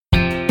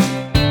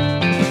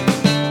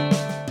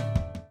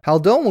How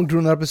don't we do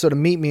another episode of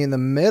Meet Me in the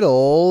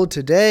Middle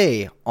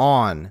today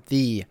on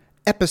the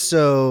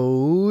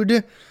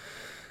episode?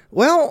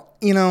 Well,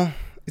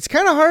 it's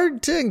kind of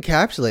hard to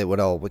encapsulate what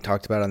all we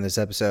talked about on this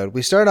episode.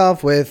 We start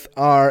off with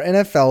our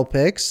NFL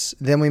picks,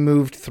 then we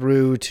moved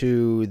through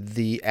to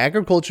the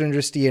agriculture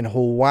industry in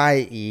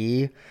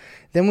Hawaii.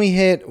 Then we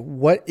hit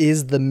what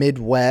is the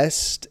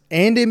Midwest,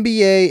 and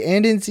NBA,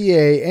 and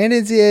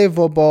NCAA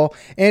football,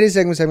 and a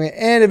segment,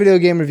 and a video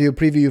game review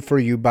preview for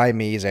you by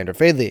me, Zander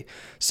Fadley.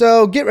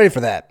 So get ready for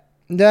that.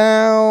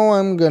 Now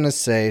I'm going to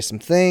say some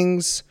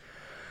things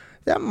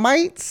that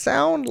might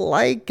sound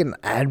like an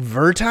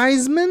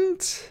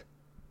advertisement,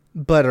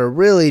 but are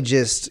really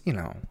just,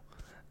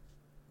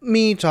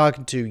 me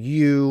talking to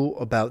you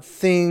about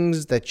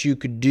things that you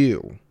could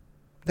do.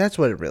 That's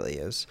what it really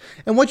is.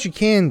 And what you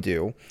can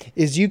do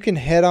is you can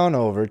head on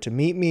over to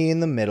Meet Me in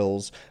the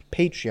Middle's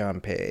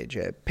Patreon page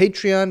at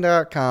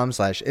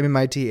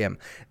patreon.com/MMITM.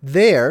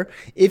 There,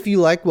 if you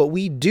like what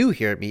we do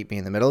here at Meet Me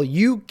in the Middle,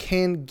 you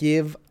can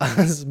give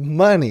us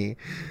money.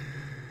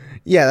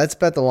 Yeah, that's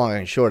about the long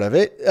and short of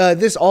it.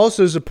 This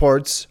also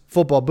supports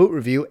Football Boot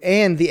Review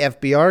and the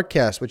FBR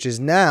cast, which is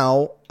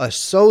now a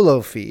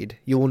solo feed.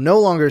 You will no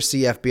longer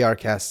see FBR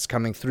casts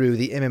coming through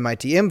the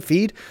MMITM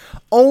feed.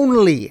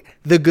 Only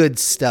the good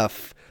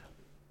stuff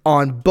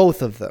on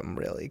both of them,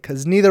 really,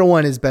 because neither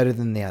one is better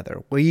than the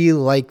other. We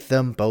like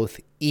them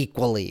both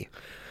equally.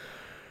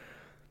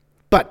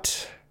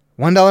 But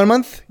 $1 a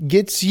month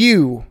gets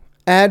you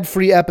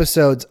ad-free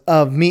episodes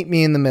of Meet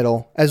Me in the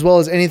Middle, as well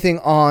as anything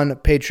on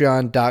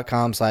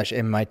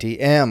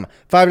patreon.com/MMITM.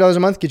 $5 a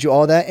month gets you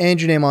all that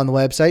and your name on the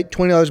website.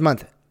 $20 a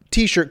month,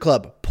 t-shirt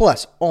club,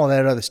 plus all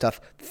that other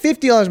stuff.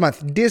 $50 a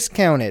month,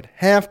 discounted,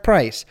 half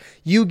price.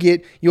 You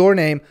get your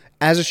name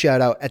as a shout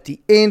out at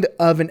the end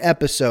of an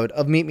episode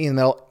of Meet Me in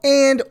the Middle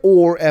and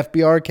or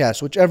FBR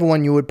cast, whichever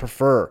one you would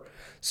prefer.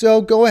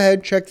 So go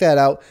ahead, check that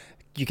out.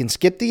 You can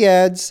skip the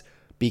ads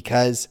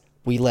because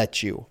we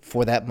let you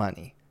for that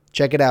money.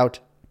 Check it out,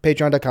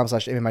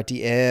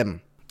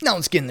 patreon.com/MMITM. Now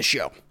let's get in the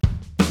show.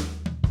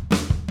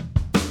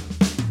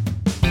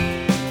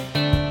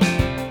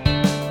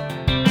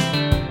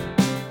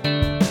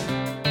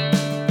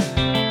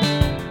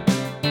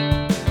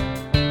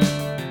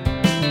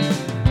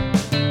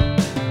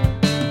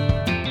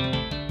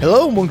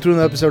 Hello, and welcome to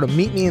another episode of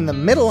Meet Me in the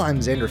Middle.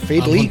 I'm Zander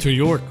Fadley. I'm Hunter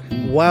York.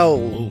 Wow.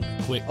 Ooh,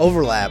 quick.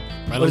 Overlap.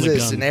 Right What is on the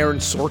this, gun. an Aaron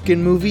Sorkin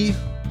movie?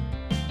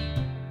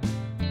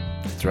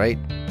 That's right.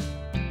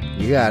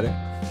 You got it.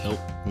 Nope.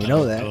 You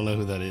know that. I don't know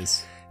who that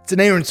is. It's an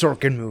Aaron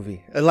Sorkin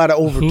movie. A lot of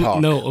overtalk.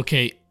 No,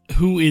 okay.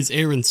 Who is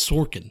Aaron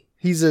Sorkin?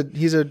 He's a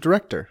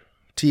director,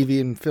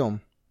 TV and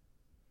film,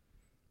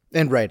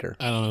 and writer.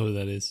 I don't know who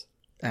that is.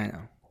 I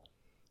know.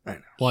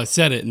 Well, I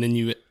said it, and then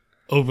you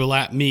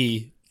overlapped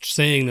me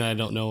saying that I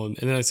don't know him.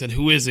 And then I said,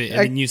 who is it?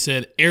 And then you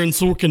said, Aaron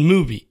Sorkin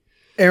movie.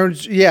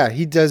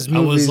 He does movies. I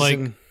was like,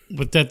 and,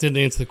 but that didn't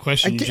answer the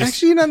question.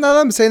 actually, now that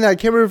I'm saying that, I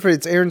can't remember if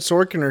it's Aaron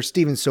Sorkin or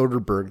Steven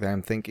Soderbergh that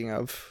I'm thinking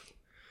of.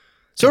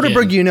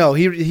 Soderbergh,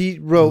 he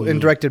wrote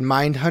and directed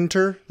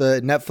Mindhunter, the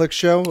Netflix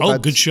show.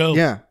 Good show.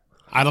 Yeah.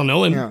 I don't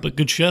know him, but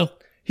good show.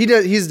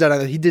 He's done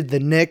other. He did The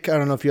Nick. I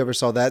don't know if you ever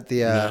saw that.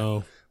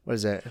 No. What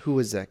is that? Who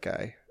was that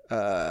guy?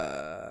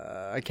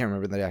 I can't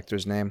remember the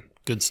actor's name.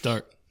 Good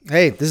start.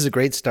 Hey, this is a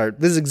great start.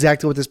 This is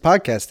exactly what this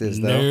podcast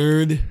is, though.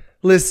 Nerd.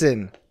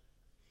 Listen,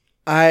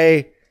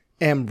 I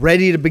am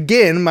ready to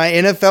begin my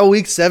NFL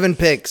Week 7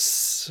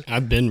 picks.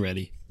 I've been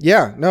ready.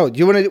 Yeah, no,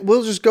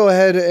 we'll just go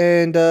ahead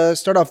and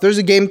start off. There's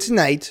a game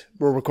tonight.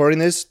 We're recording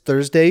this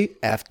Thursday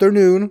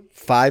afternoon,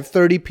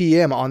 5:30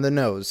 p.m. on the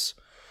nose.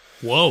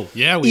 Whoa,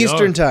 yeah, we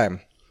Eastern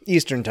time.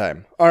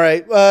 All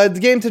right, the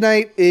game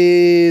tonight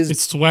is...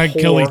 It's Swag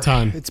Kelly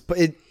time.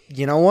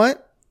 You know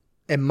what?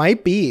 It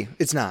might be.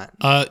 It's not.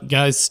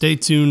 Guys, stay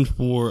tuned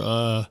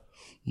for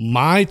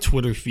my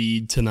Twitter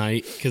feed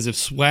tonight, because if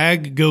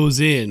Swag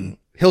goes in...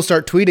 He'll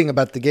start tweeting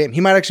about the game. He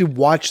might actually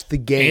watch the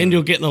game. And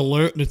you'll get an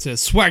alert that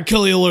says, Swag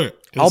Kelly alert.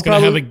 And it's going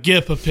to have a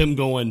gif of him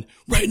going,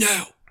 right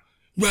now.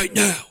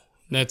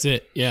 That's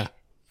it, yeah.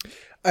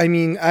 I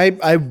mean, I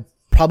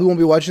probably won't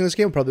be watching this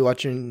game. I'm probably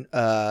watching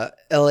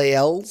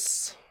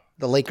LALs,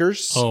 the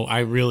Lakers. Oh, I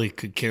really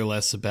could care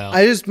less about...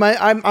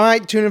 I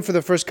might tune in for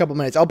the first couple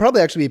minutes. I'll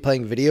probably actually be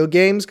playing video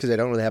games because I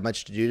don't really have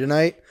much to do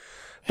tonight.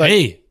 But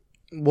hey,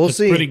 we'll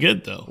see. Pretty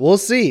good, though. We'll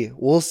see.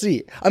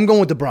 I'm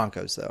going with the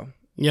Broncos, though.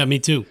 Yeah, me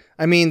too.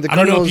 I mean, I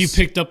don't know if you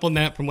picked up on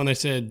that from when I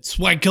said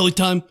Swag Kelly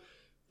time,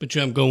 but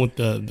yeah, I'm going with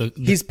the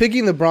He's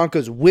picking the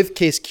Broncos with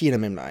Case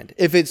Keenum in mind.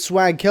 If it's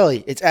Swag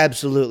Kelly, it's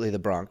absolutely the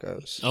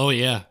Broncos. Oh,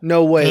 yeah.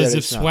 No way. Because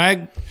if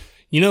Swag...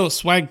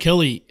 Swag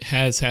Kelly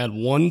has had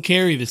one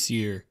carry this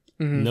year,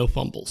 no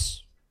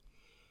fumbles.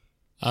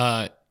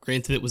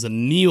 Granted, it was a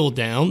kneel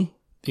down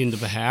at the end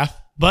of a half,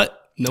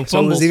 but no fumbles. So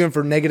it was even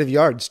for negative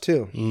yards,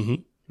 too.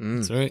 Mm-hmm.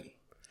 That's right.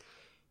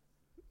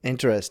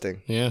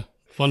 Interesting. Yeah.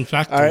 Fun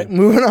fact. All right,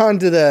 moving on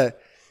to the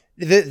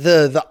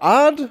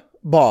odd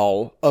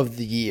ball of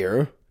the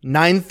year.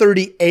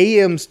 9:30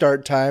 a.m.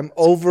 start time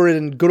over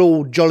in good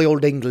old jolly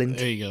old England.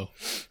 There you go.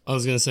 I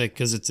was going to say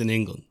because it's in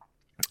England.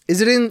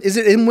 Is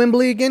it in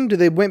Wembley again? Do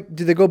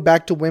they go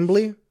back to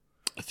Wembley?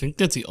 I think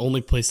that's the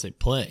only place they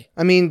play.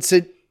 I mean,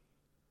 right?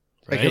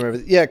 I can't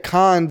remember. Yeah,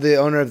 Khan, the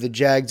owner of the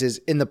Jags, is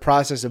in the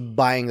process of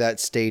buying that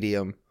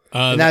stadium,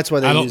 and that's why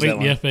they. I don't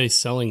think the FA is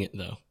selling it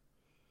though.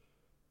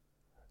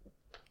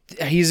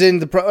 He's in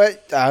the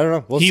I don't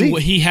know. We'll see.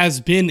 He has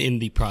been in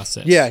the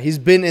process. Yeah, he's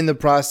been in the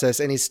process,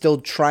 and he's still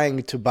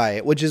trying to buy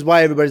it, which is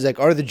why everybody's like,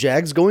 "Are the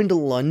Jags going to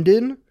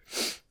London?"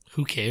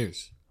 Who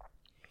cares?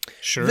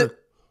 Sure.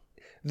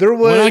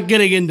 We're not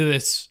getting into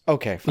this.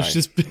 Okay, fine. It's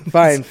just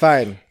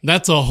fine.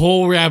 That's a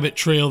whole rabbit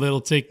trail that'll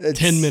take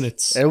 10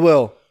 minutes. It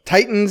will.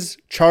 Titans,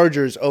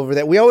 Chargers over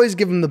that. We always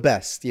give them the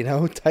best,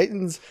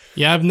 Titans.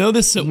 Yeah, I've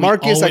noticed that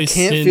Marcus, I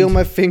can't feel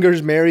my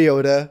fingers,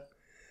 Mariota.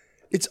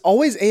 It's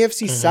always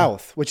AFC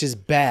South, which is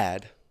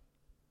bad.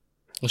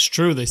 It's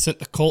true. They sent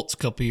the Colts a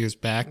couple years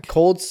back.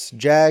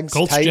 Jags,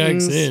 Titans,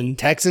 Jags in.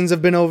 Texans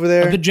have been over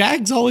there. Are the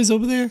Jags always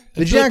over there?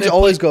 The Jags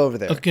always go over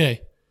there.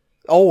 Okay.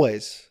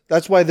 Always.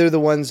 That's why they're the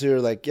ones who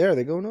are like, yeah, are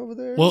they going over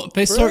there? Well, if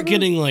they start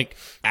getting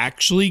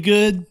actually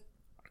good,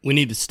 we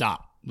need to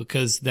stop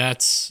because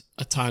that's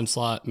a time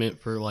slot meant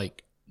for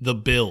the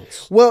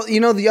Bills. Well,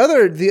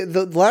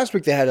 the last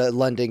week they had a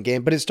London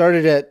game, but it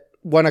started at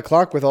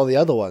 1:00 with all the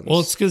other ones. Well,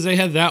 it's because they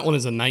had that one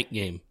as a night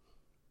game.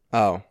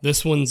 Oh.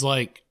 This one's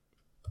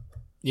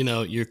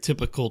your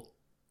typical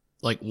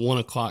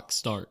 1:00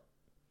 start.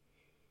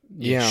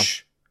 Yeah.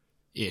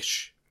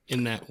 Ish.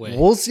 In that way.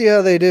 We'll see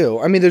how they do.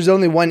 I mean, there's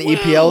only one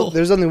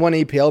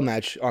EPL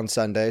match on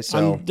Sunday,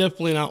 so I'm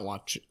definitely not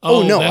watching.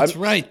 Oh no, that's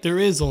right. There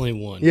is only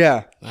one.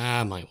 Yeah.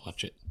 I might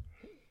watch it.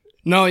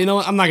 No, you know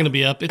what? I'm not going to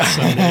be up. It's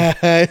Sunday.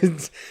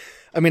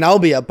 I mean, I'll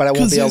be up, but I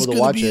won't be able to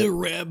watch it. It's going to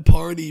be a rab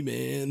party,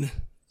 man.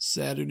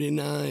 Saturday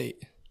night.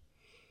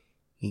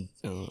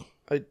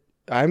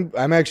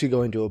 I'm actually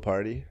going to a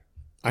party.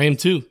 I am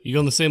too. You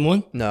going the same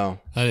one?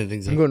 No. I didn't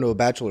think so. I'm going to a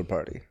bachelor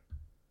party.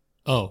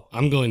 Oh,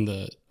 I'm going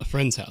to a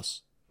friend's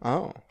house.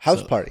 Oh,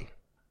 house party.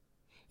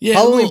 Yeah,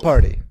 Halloween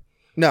party.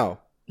 No.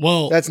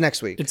 Well, that's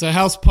next week. It's a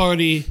house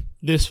party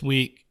this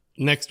week.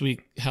 Next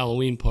week,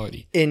 Halloween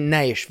party. In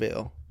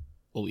Nashville.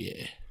 Oh,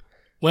 yeah.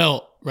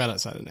 Well, right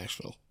outside of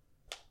Nashville.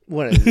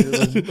 What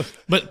is it?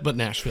 but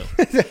Nashville.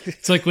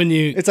 It's like when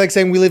you... It's like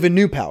saying we live in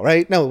New Pal,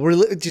 right? No,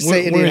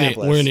 say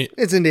Indianapolis. We're in it.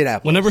 It's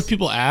Indianapolis. Whenever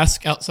people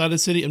ask outside the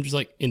city, I'm just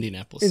like,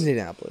 Indianapolis.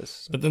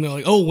 Indianapolis. But then they're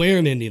like, oh, where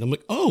in Indy? And I'm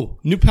like, oh,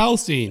 New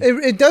Palestine.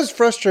 It does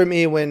frustrate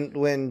me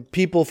when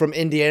people from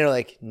Indiana are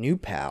like, New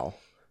Pal?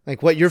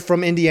 Like, what, you're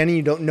from Indiana and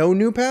you don't know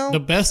New Pal? The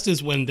best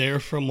is when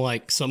they're from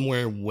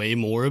somewhere way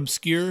more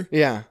obscure.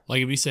 Yeah.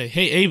 Like if you say,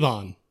 hey,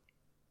 Avon.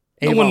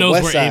 No one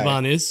knows where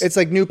Avon is. It's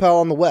like New Pal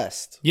on the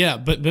west. Yeah,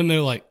 but then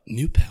they're like,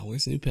 New Pal?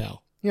 Where's New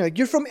Pal? Yeah,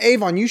 you're from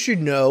Avon. You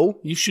should know.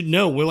 You should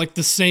know. We're like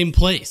the same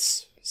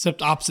place,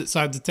 except opposite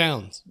sides of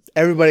towns.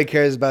 Everybody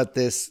cares about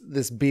this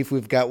beef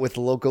we've got with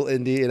local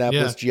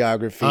Indianapolis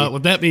geography.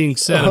 With that being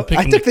said,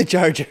 I took the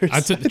Chargers.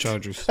 I took the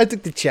Chargers. I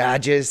took the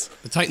Chargers.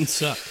 The Titans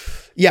suck.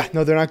 Yeah,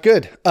 no, they're not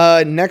good.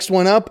 Next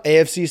one up,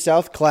 AFC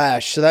South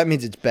clash. So that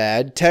means it's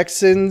bad.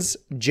 Texans,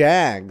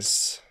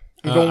 Jags.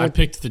 I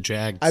picked the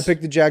Jags. I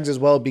picked the Jags as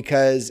well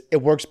because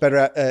it works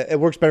better. It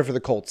works better for the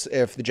Colts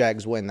if the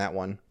Jags win that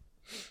one.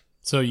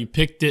 So you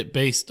picked it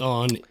based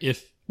on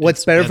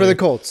what's better for the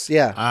Colts?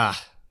 Yeah.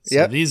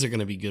 So these are going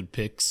to be good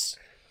picks.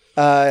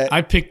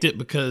 I picked it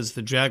because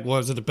the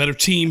Jaguars are the better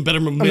team, better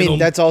momentum. I mean,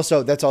 that's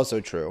also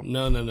true.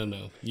 No.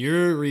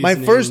 Your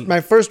reasoning... My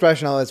first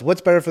rationale is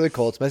what's better for the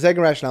Colts. My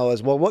second rationale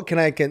is, well, what can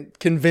I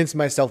convince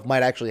myself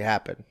might actually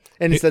happen?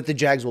 And it's that the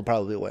Jags will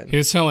probably win.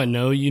 Here's how I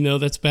know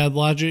that's bad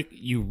logic.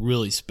 You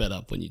really sped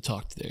up when you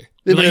talked there.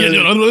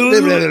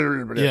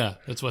 Yeah,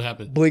 that's what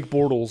happened. Blake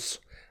Bortles.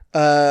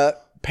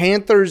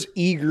 Panthers,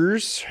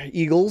 Eagles.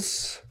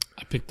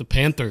 I picked the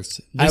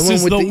Panthers. I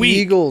went with the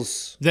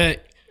Eagles. That's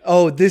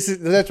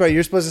right.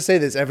 You're supposed to say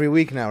this every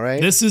week now,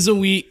 right? This is a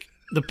week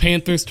the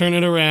Panthers turn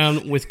it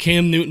around with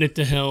Cam Newton at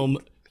the helm.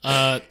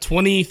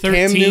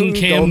 2013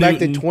 Cam going back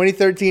Newton. to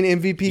 2013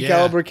 MVP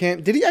caliber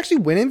Cam. Did he actually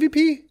win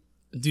MVP?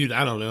 Dude,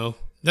 I don't know.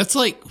 That's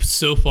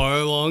so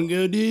far long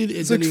ago, dude.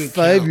 It's like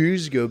 5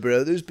 years ago,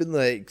 bro. There's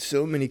been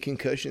so many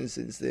concussions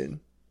since then.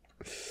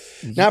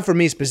 Not for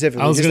me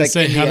specifically. I was going to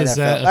say, how does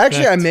that affect?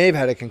 Actually, I may have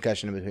had a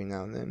concussion in between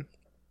now and then.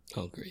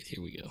 Oh, great.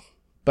 Here we go.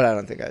 But I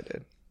don't think I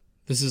did.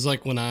 This is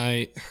like when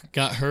I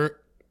got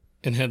hurt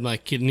and had my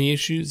kidney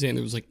issues, and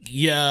it was like,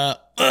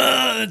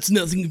 that's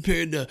nothing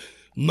compared to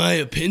my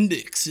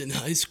appendix in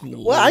high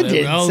school. Well, I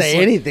didn't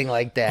say anything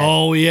like that.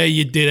 Oh, yeah,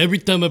 you did. Every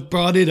time I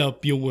brought it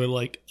up, you were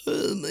like,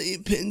 my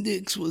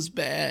appendix was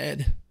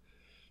bad.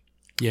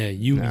 Yeah,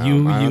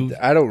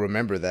 I don't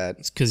remember that.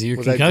 It's because of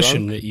your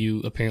concussion that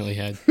you apparently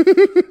had.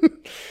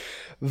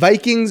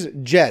 Vikings,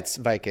 Jets,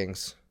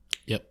 Vikings.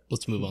 Yep,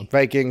 let's move on.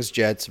 Vikings,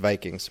 Jets,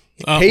 Vikings.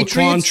 Patriots.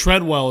 Laquan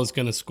Treadwell is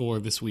going to score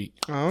this week.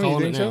 Oh, you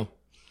think so?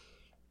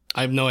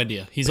 I have no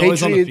idea. He's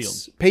always on the field.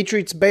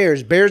 Patriots,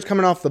 Bears. Bears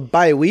coming off the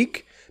bye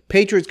week.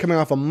 Patriots coming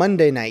off a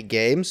Monday night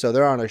game, so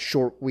they're on a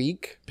short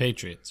week.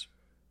 Patriots.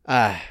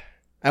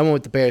 I went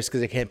with the Bears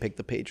because I can't pick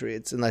the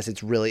Patriots unless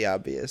it's really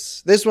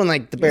obvious. This one,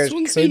 like the Bears. This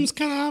one seems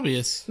kind of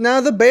obvious. No,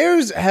 the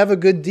Bears have a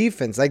good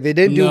defense. Like they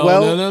didn't do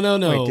well.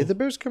 No. Wait, did the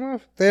Bears come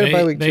off? They had a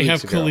bye week. They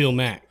have Khalil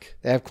Mack.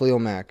 They have Khalil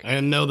Mack. I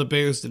know the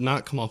Bears did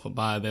not come off a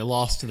bye. They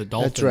lost to the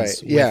Dolphins.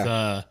 That's right.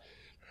 Yeah.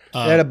 They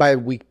had a bye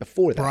week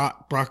before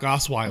that. Brock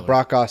Osweiler.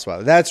 Brock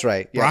Osweiler. That's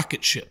right. Yeah.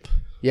 Rocket ship.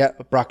 Yeah,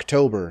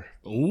 Brocktober.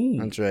 Ooh.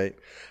 That's right.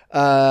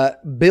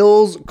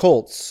 Bills,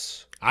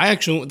 Colts. I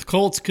actually went with the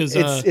Colts because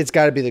it's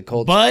got to be the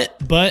Colts.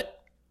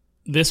 But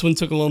this one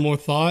took a little more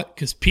thought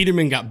because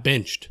Peterman got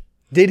benched.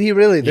 Did he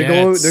really? They're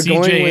going with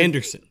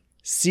Anderson.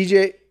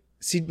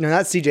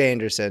 Not CJ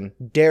Anderson.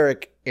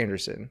 Derek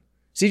Anderson.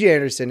 CJ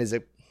Anderson is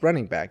a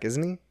running back,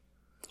 isn't he?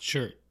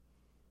 Sure.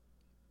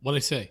 What'd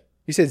I say?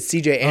 You said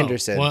CJ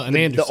Anderson. Well,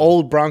 Anderson. The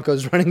old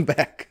Broncos running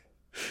back.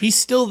 He's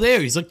still there.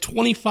 He's like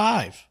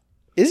 25.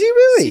 Is he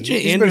really?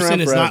 CJ Anderson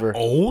is not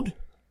old.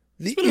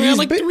 He's been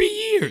around 3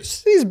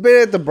 years. He's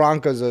been at the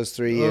Broncos those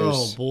 3 years.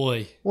 Oh,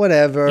 boy.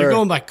 Whatever. You're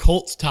going by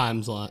Colts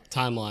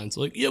timelines.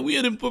 Like, yeah, we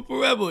had him for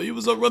forever. He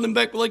was a running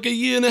back for like a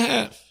year and a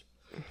half.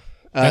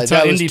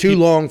 That was too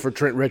long for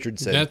Trent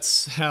Richardson.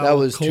 That's how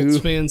Colts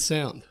fans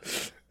sound.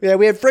 Yeah,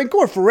 we had Frank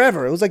Gore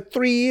forever. It was like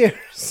 3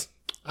 years.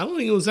 I don't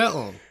think it was that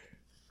long.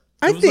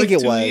 I think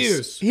it was. 2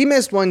 years. He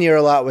missed 1 year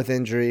a lot with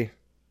injury.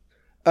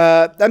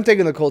 I'm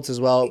taking the Colts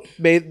as well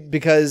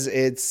because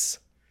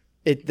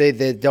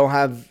they don't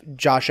have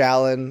Josh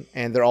Allen,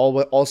 and they're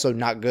all also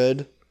not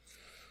good.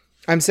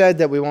 I'm sad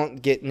that we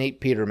won't get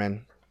Nate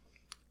Peterman.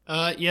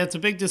 Yeah, it's a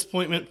big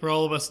disappointment for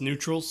all of us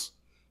neutrals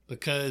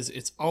because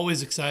it's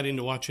always exciting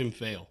to watch him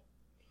fail.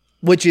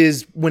 Which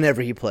is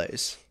whenever he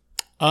plays.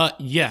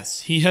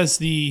 Yes, he has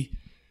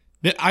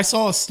I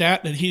saw a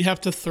stat that he'd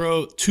have to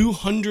throw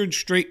 200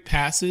 straight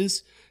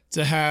passes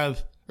to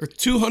have, or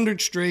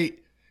 200 straight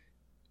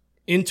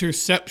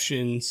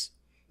interceptions.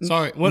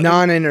 Sorry, what?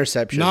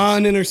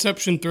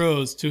 Non-interception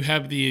throws to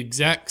have the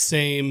exact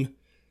same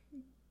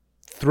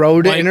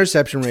throw to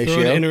interception ratio.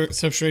 Throw to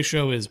interception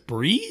ratio is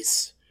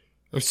Breeze,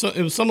 or so.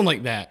 It was something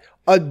like that.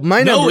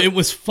 It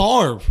was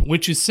Favre,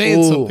 which is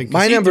saying something.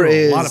 My number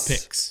is a lot of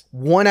picks.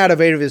 1 out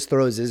of 8 of his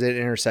throws is an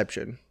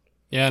interception.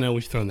 Yeah, I know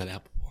we've thrown that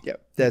out before.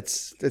 Yep,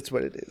 that's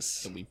what it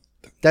is.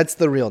 That's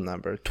the real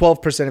number.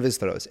 12% of his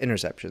throws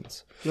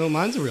interceptions. No,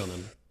 mine's a real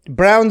number.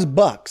 Browns,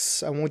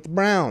 Bucks. I went with the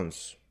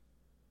Browns.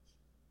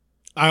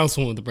 I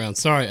also went with the Browns.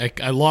 Sorry,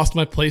 I lost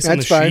my place on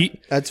the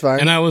sheet. That's fine.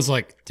 And I was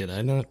like, did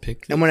I not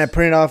pick this? And when I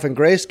print it off in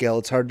grayscale,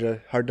 it's hard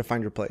to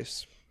find your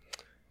place.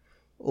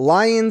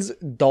 Lions,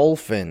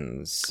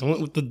 Dolphins. I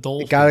went with the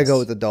Dolphins. Gotta go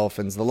with the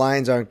Dolphins. The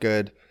Lions aren't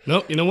good.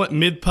 Nope. You know what?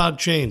 Mid-pod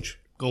change.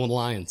 Going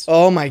Lions.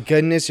 Oh, my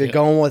goodness. You're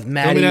going with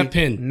Matty. Give me that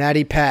pin.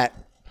 Matty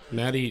Pat.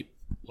 Matty,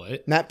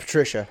 what? Matt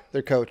Patricia,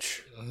 their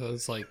coach. I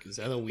was like, is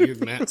that a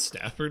weird Matt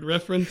Stafford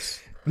reference?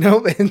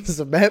 No, it's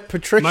a Matt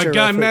Patricia My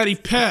guy, reference. Matty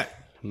Pat.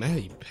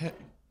 Matty Pat.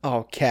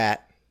 Oh,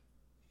 cat.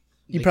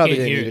 You probably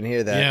didn't even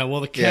hear that. Yeah,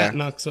 well, the cat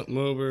knocked something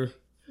over.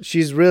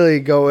 She's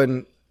really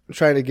trying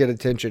to get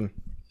attention.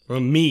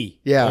 From me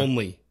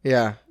only.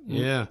 Yeah.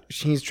 Yeah.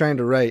 She's trying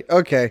to write.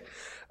 Okay.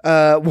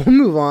 We'll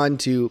move on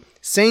to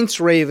Saints,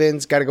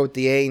 Ravens. Got to go with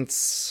the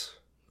Aints.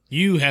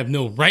 You have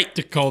no right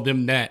to call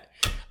them that.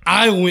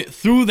 I went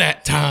through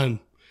that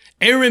time.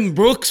 Aaron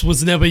Brooks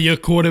was never your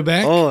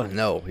quarterback. Oh,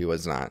 no, he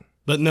was not.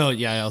 But no,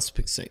 yeah, I also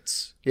picked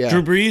Saints. Yeah.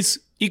 Drew Brees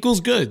equals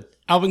good.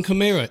 Alvin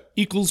Kamara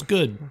equals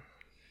good.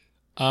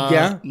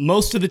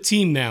 Most of the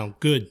team now,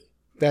 good.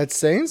 That's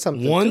saying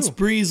something. Once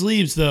Brees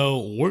leaves,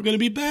 though, we're going to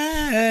be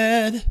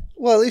bad.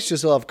 Well, at least you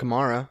still have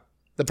Kamara.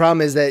 The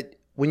problem is that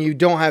when you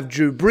don't have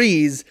Drew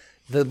Brees,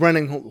 the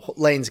running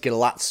lanes get a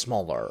lot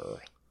smaller.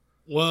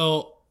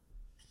 Well,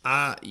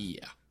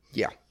 yeah.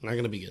 Yeah. Not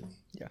going to be good.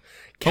 Yeah.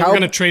 But we're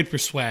going to trade for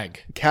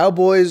swag.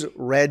 Cowboys,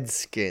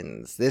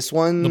 Redskins. This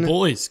one. The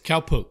boys,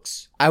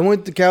 Cowpokes. I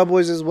went to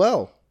Cowboys as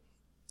well.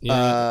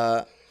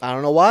 Yeah. I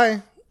don't know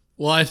why.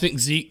 Well, I think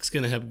Zeke's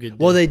going to have a good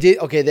day. Well, they did.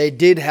 Okay, they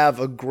did have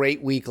a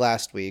great week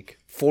last week.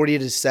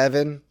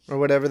 40-7 or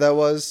whatever that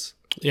was.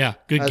 Yeah,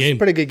 good game.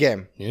 Pretty good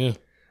game. Yeah.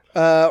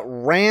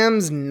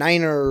 Rams,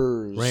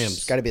 Niners.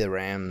 Rams. Got to be the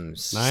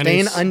Rams. Niners.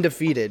 Staying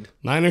undefeated.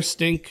 Niners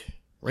stink.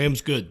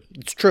 Rams good.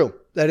 It's true.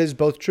 That is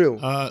both true.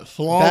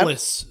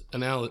 Flawless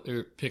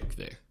pick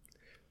there.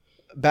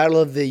 Battle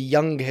of the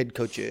young head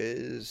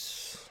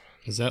coaches.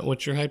 Is that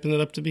what you're hyping it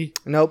up to be?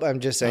 Nope, I'm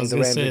just saying the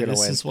Rams are going to win.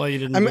 This is why you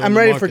didn't. I'm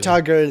ready for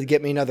Todd Gurley to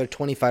get me another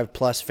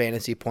 25+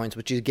 fantasy points,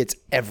 which he gets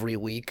every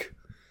week.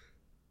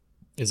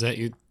 Is that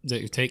your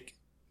take?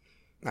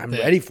 I'm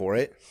ready for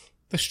it.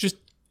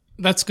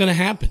 That's going to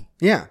happen.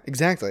 Yeah,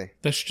 exactly.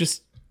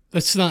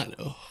 That's not.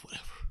 Oh,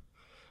 whatever.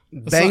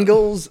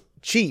 Bengals,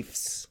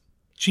 Chiefs.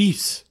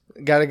 Chiefs.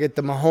 Got to get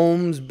the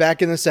Mahomes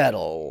back in the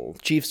saddle.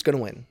 Chiefs going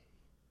to win.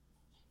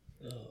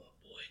 Oh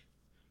boy,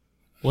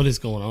 what is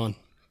going on?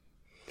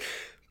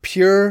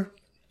 Pure,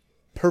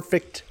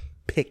 perfect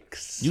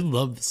picks. You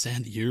love the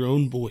sound of your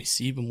own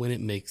voice, even when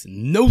it makes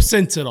no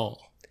sense at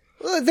all.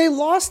 Well, they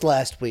lost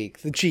last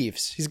week, the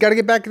Chiefs. He's got to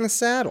get back in the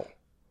saddle.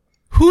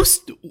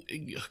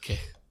 Okay?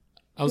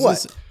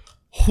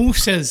 Who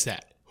says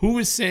that? Who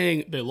is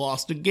saying they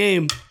lost a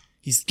game?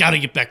 He's got to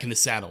get back in the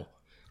saddle.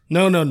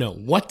 No.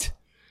 What?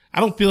 I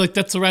don't feel like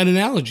that's the right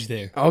analogy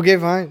there. Okay,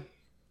 fine.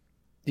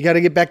 You got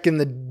to get back in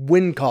the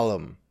win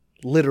column,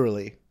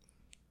 literally.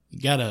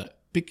 You got to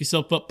pick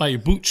yourself up by your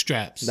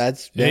bootstraps.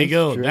 There you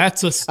go. True.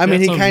 That's a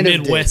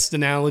Midwest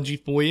analogy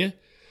for you.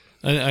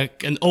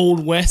 An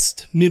old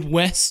West,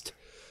 Midwest.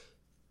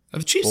 Are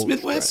the Chiefs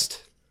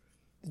Midwest?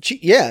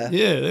 Yeah.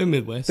 Yeah, they're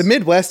Midwest. The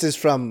Midwest is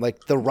from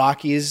like the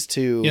Rockies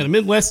to... Yeah, the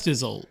Midwest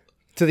is old.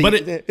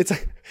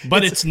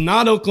 It's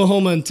not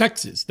Oklahoma and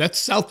Texas. That's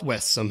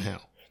Southwest somehow.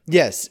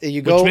 Yes,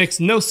 which makes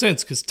no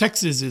sense because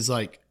Texas is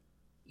like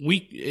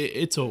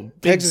it's a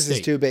big Texas state.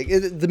 is too big.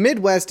 The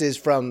Midwest is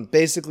from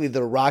basically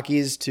the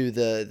Rockies to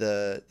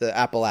the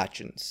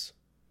Appalachians.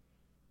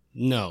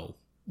 No.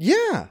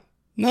 Yeah.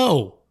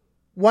 No.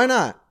 Why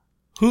not?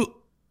 Who?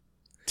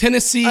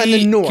 Tennessee, in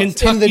the north.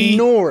 Kentucky. In the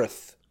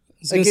north.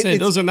 I was going to say,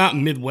 those are not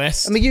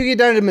Midwest. I mean, you get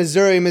down to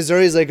Missouri.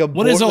 Missouri is like a...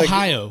 What is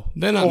Ohio?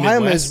 They're not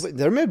Midwest.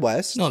 They're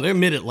Midwest. No, they're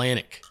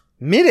Mid-Atlantic.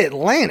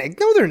 Mid-Atlantic?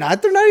 No, they're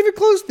not. They're not even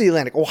close to the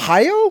Atlantic.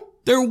 Ohio?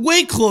 They're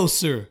way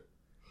closer.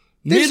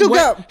 They still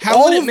got How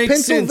all would it of make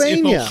sense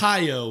Pennsylvania. if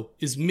Ohio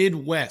is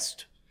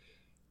Midwest?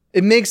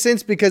 It makes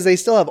sense because they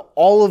still have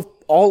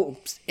all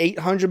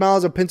 800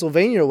 miles of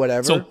Pennsylvania or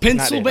whatever. So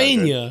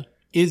Pennsylvania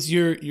is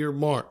your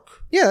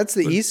mark. Yeah, that's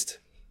the east.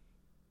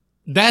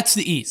 That's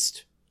the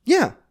east.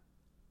 Yeah.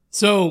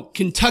 So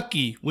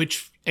Kentucky,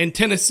 and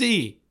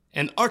Tennessee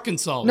and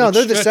Arkansas. No,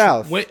 they're the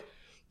south.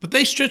 But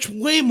they stretch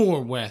way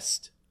more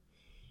west.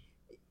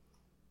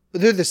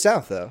 They're the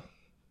south, though.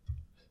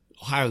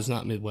 Ohio's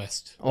not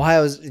Midwest.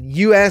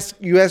 You ask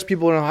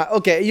people in Ohio.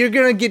 Okay, you're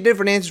gonna get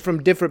different answers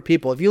from different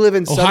people. If you live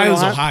in Southern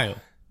Ohio.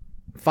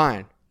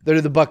 Fine.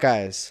 They're the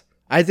Buckeyes.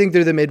 I think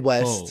they're the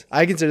Midwest.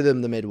 I consider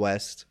them the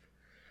Midwest.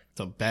 It's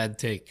a bad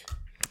take.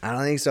 I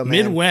don't think so, man.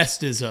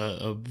 Midwest is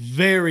a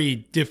very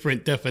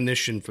different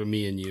definition for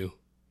me and you.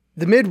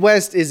 The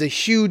Midwest is a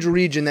huge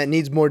region that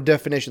needs more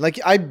definition. Like,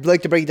 I'd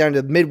like to break it down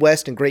to the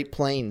Midwest and Great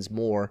Plains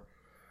more.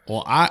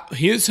 Well,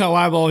 here's how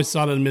I've always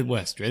thought of the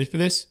Midwest. Ready for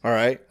this? All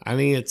right. I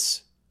think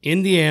it's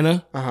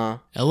Indiana,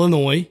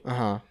 Illinois,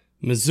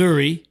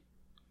 Missouri,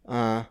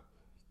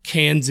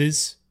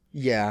 Kansas.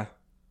 Yeah.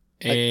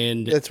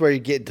 And that's where you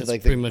get to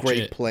like the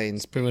Great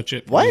Plains. That's pretty much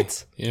it.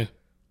 What? Yeah.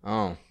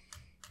 Oh.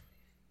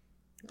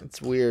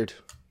 That's weird.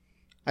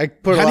 How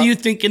do you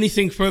think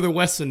anything further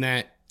west than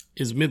that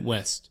is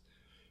Midwest?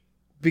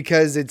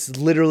 Because it's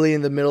literally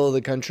in the middle of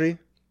the country.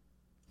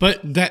 But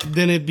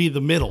then it'd be the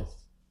middle.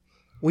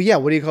 Well, yeah.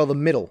 What do you call the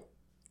middle?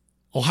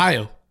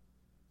 Ohio.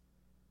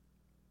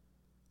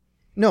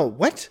 No,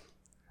 what?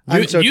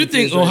 You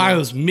think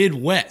Ohio's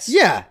Midwest?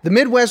 Yeah, the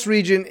Midwest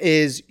region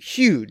is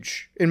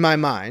huge in my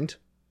mind.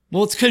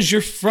 Well, it's because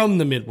you're from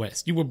the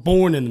Midwest. You were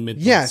born in the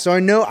Midwest. Yeah, so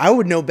I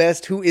would know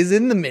best who is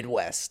in the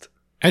Midwest.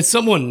 As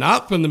someone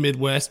not from the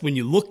Midwest, when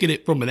you look at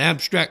it from an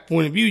abstract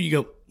point of view, you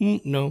go,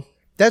 no.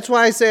 That's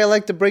why I say I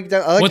like to break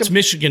down. What's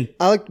Michigan?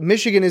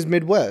 Michigan is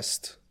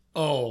Midwest.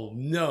 Oh,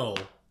 no.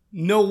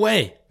 No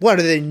way. What,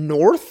 are they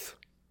north?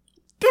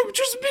 They're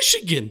just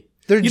Michigan.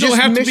 You don't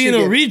have to be in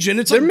a region.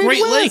 It's like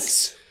Great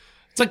Lakes.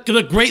 It's like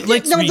the Great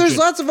Lakes region. No, there's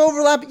lots of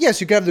overlap.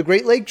 Yes, you could have the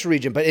Great Lakes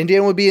region, but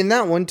Indiana would be in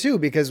that one too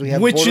because we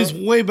have Which is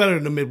way better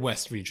than the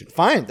Midwest region.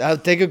 Fine. I'll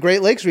take a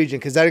Great Lakes region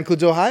because that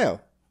includes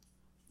Ohio.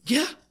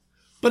 Yeah,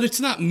 but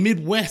it's not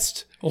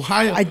Midwest.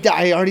 Ohio.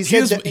 I already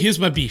said that. Here's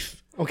my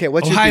beef. Okay,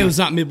 what's Ohio's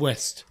not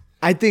Midwest.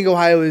 I think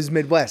Ohio is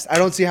Midwest. I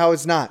don't see how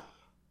it's not.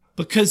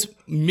 Because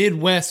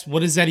Midwest,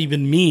 what does that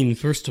even mean,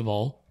 first of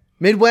all?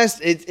 Midwest,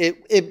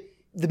 the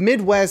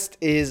Midwest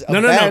is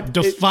No.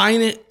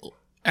 Define it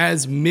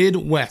as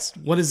Midwest.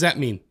 What does that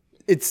mean?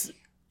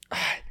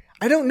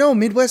 I don't know.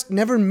 Midwest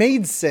never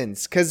made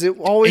sense because it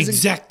always...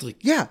 Exactly.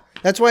 Yeah.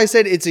 That's why I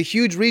said it's a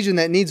huge region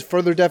that needs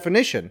further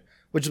definition,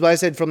 which is why I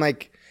said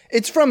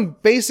it's from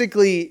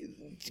basically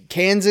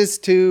Kansas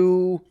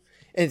to...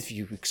 And if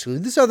you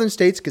exclude the southern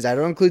states, because I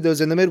don't include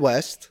those in the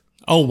Midwest.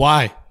 Oh,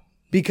 why?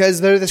 Because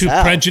they're the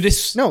South.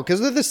 Prejudice? No,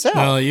 because they're the South.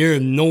 No, you're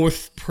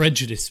North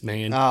prejudice,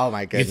 man. Oh,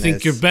 my goodness. You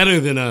think you're better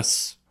than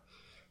us.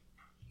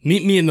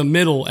 Meet me in the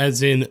middle,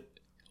 as in,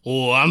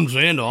 I'm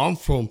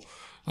Zander.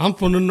 I'm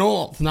from the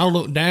North, and I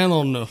look down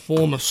on the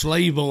former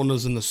slave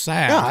owners in the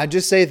South. Yeah, I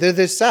just say they're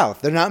the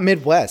South. They're not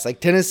Midwest.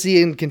 Like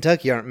Tennessee and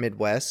Kentucky aren't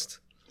Midwest.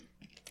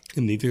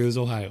 And neither is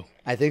Ohio.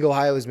 I think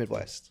Ohio is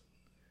Midwest.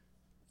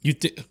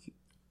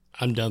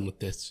 I'm done with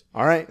this.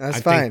 All right,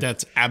 that's fine. I think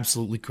that's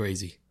absolutely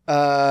crazy.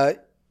 The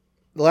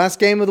last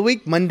game of the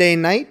week, Monday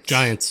night.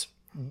 Giants.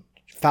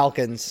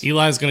 Falcons.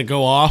 Eli's going to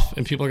go off,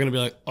 and people are going to be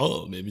like,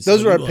 oh, maybe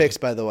those were our picks,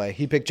 by the way.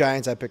 He picked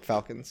Giants, I picked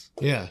Falcons.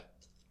 Yeah.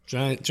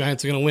 Giants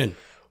are going to win.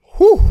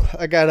 Whew.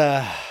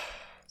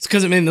 It's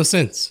because it made no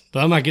sense,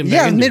 but I'm not getting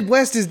back into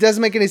Midwest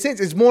doesn't make any sense.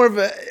 It's more of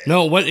a...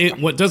 No,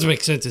 what does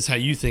make sense is how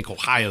you think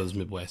Ohio's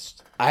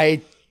Midwest.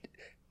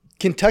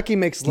 Kentucky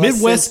makes less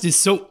Midwest sense.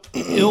 is so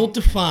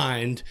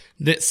ill-defined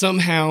that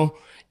somehow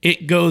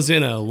it goes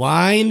in a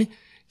line,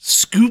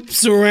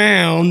 scoops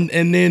around,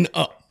 and then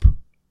up.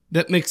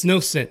 That makes no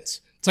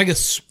sense. It's like a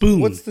spoon.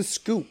 What's the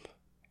scoop?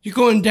 You're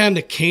going down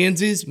to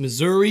Kansas,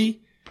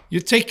 Missouri.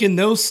 You're taking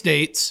those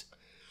states.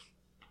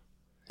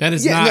 That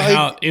is not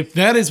how. If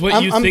that is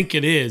what you think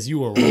it is,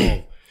 you are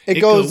wrong. It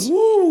goes.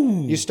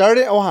 Woo. You start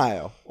at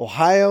Ohio,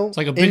 it's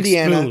like a big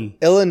Indiana, spoon.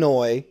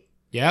 Illinois.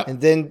 Yeah.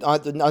 And then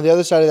on the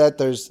other side of that,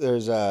 there's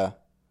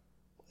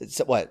it's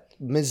what?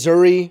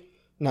 Missouri.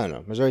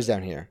 No, Missouri's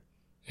down here.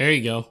 There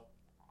you go.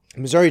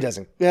 Missouri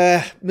doesn't.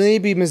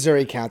 Maybe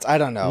Missouri counts. I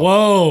don't know.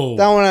 Whoa.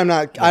 That one I'm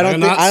not. I don't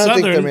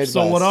think they're Midwest.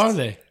 So what are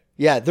they?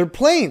 Yeah, they're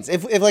plains.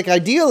 If like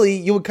ideally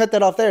you would cut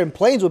that off there, and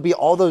plains would be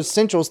all those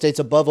central states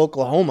above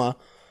Oklahoma,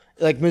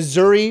 like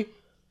Missouri,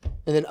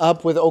 and then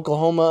up with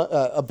Oklahoma,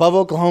 above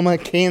Oklahoma,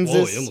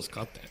 Kansas. Oh, you almost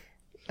got that.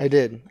 I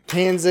did.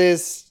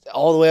 Kansas,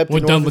 all the way up to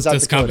We're North done and with South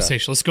this Dakota.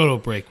 conversation. Let's go to a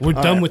break. We're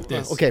done with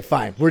this. Okay,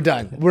 fine. We're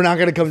done. We're not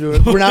going to come to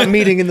it. We're not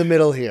meeting in the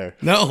middle here.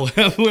 No,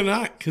 we're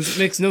not, because it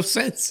makes no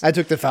sense. I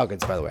took the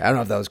Falcons, by the way. I don't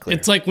know if that was clear.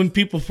 It's like when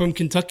people from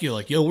Kentucky are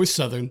like, yo, we're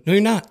Southern. No,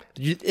 you're not.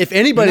 If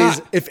anybody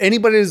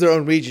is their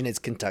own region, it's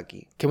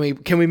Kentucky. Can we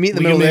meet in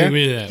the middle there?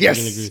 Agree to that.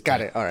 Yes,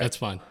 got it. All right. That's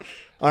fine.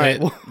 All right.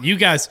 You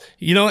guys,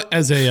 you know what?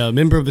 As a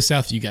member of the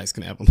South, you guys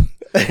can have them.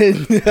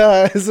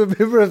 As a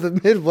member of the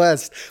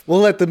Midwest, we'll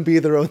let them be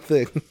their own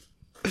thing.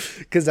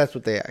 Because that's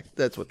what they are.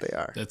 That's what they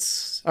are.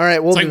 That's all right.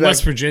 We'll it's like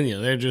West Virginia.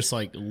 They're just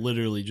like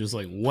literally just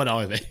like, what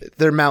are they?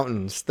 They're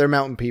mountains. They're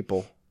mountain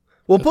people.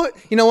 We'll put.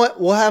 You know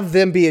what? We'll have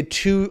them be a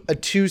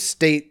two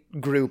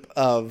state group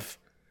of.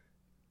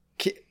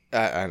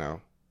 I don't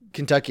know,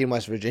 Kentucky and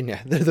West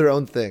Virginia. They're their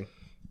own thing.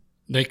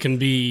 They can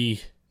be.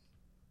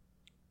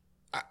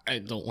 I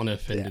don't want to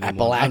offend anyone.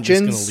 Appalachians.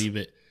 I'm just gonna leave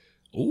it.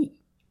 Ooh.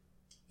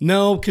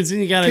 No, because then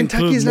you got to include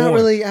Kentucky's not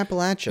really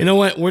Appalachia. You know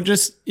what?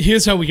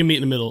 Here's how we can meet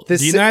in the middle. The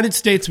United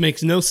States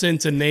makes no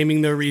sense in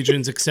naming their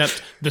regions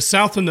except the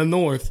South and the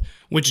North,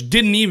 which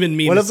didn't even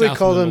mean the South and the North. What if we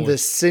call them the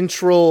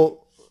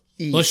Central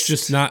East? Let's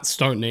just not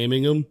start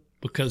naming them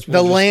because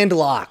the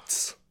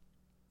landlocked.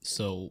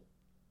 So,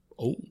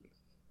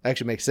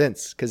 actually makes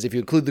sense because if you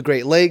include the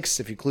Great Lakes,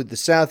 if you include the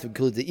South, if you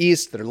include the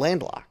East, they're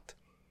landlocked.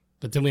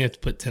 But then we have to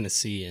put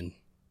Tennessee in,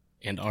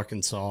 and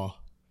Arkansas,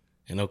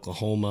 and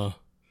Oklahoma.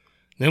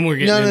 Then we're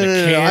getting into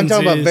Kansas. No. I'm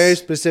talking about very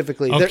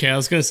specifically. Okay, I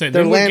was going to say,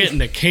 then we're getting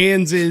to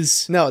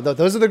Kansas. No,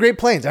 those are the Great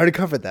Plains. I already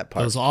covered that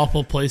part. Those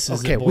awful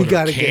places that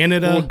border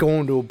Canada. We're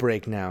going to a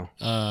break now.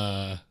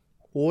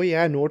 Oh,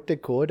 yeah, North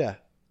Dakota.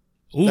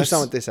 That's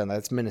not what they sound like.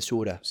 That's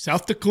Minnesota.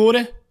 South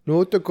Dakota?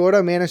 North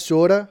Dakota,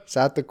 Minnesota,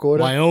 South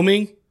Dakota.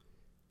 Wyoming?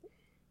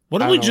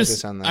 What if we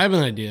just... I have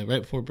an idea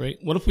right before break.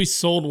 What if we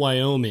sold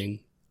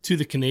Wyoming to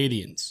the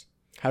Canadians?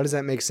 How does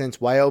that make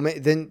sense?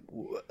 Wyoming, then...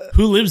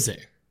 Who lives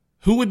there?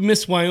 Who would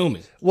miss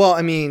Wyoming? Well,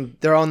 I mean,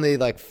 there are only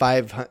like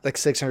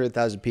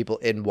 600,000 people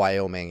in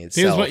Wyoming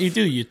itself. Here's what you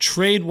do: you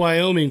trade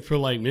Wyoming for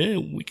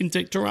we can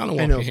take Toronto.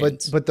 I know,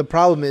 but the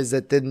problem is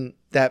that then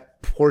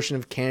that portion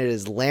of Canada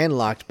is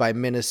landlocked by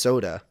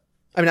Minnesota.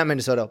 I mean, not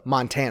Minnesota,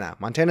 Montana.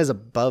 Montana's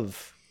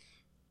above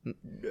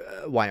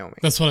Wyoming.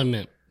 That's what I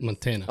meant,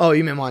 Montana. Oh,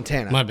 you meant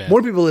Montana. My bad.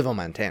 More people live on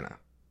Montana.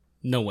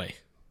 No way.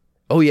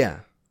 Oh yeah,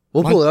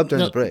 we'll pull it up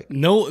during the break.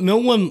 No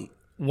one.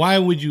 Why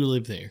would you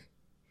live there?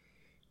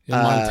 In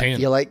Montana.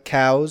 You like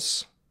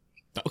cows?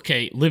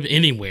 Okay, live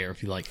anywhere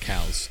if you like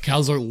cows.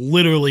 Cows are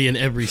literally in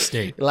every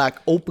state. You like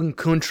open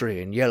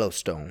country in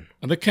Yellowstone.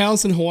 Are there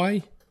cows in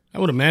Hawaii? I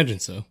would imagine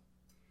so.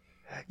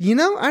 You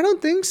know, I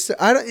don't think so.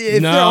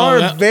 There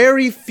are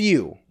very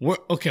few. We're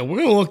going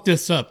to look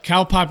this up.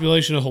 Cow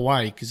population of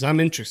Hawaii, because I'm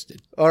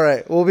interested. All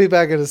right, we'll be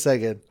back in a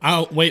second.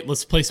 Wait,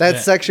 let's place that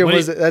section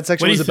was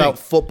about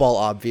football,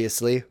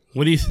 obviously.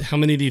 How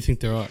many do you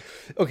think there are?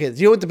 Okay, do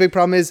you know what the big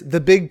problem is?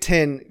 The Big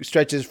Ten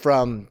stretches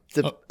from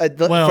the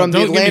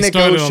Atlantic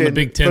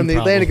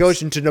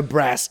Ocean to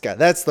Nebraska.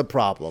 That's the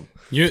problem.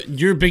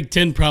 Your Big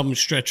Ten problems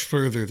stretch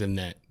further than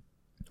that.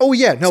 Oh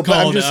yeah, no, but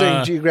I'm just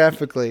saying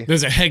geographically.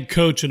 There's a head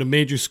coach at a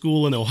major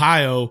school in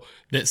Ohio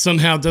that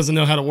somehow doesn't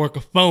know how to work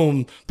a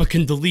phone, but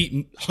can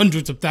delete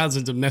hundreds of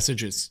thousands of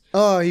messages.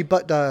 Oh, he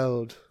butt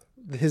dialed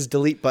his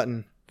delete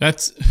button.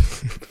 That's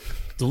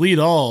delete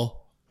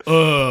all.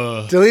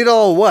 Delete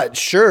all what?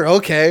 Sure,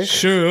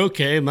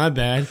 okay. My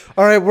bad.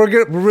 All right,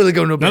 we're really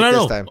going to a break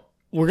this time.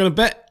 We're gonna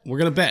bet.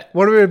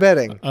 What are we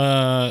betting?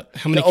 How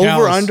many cows?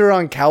 Over under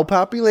on cow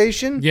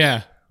population?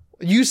 Yeah.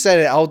 You said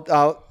it.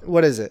 I'll.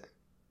 What is it?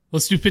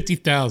 Let's do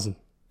 50,000.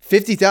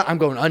 50,000. I'm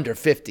going under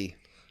 50.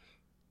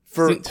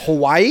 For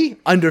Hawaii,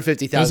 under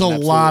 50,000. There's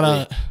a lot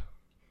of.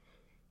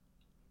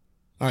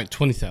 All right,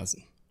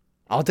 20,000.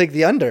 I'll take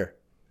the under.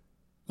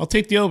 I'll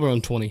take the over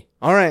on 20.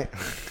 All right.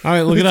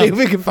 Look it up. See if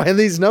we can find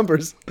these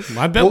numbers.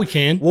 I bet we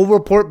can. We'll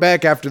report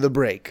back after the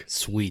break.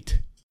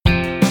 Sweet.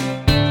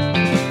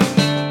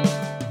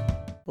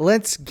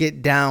 Let's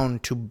get down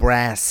to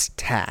brass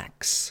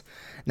tacks.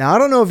 Now, I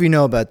don't know if you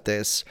know about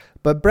this,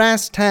 but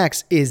brass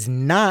tacks is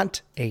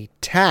not a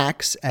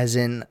tax, as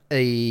in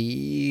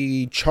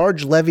a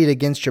charge levied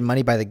against your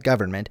money by the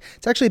government.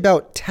 It's actually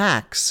about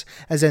tax,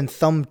 as in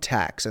thumb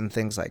tax and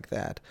things like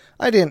that.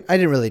 I didn't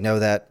really know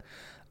that.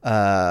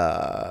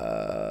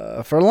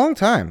 For a long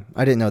time.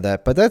 I didn't know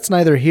that, but that's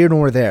neither here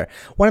nor there.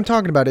 What I'm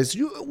talking about is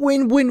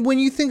when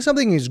you think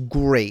something is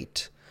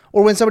great,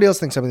 or when somebody else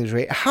thinks something is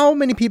great, how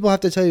many people have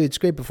to tell you it's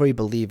great before you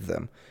believe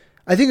them?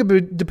 I think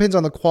it depends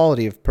on the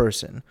quality of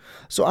person.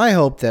 So I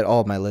hope that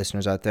all of my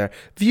listeners out there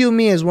view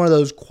me as one of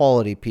those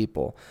quality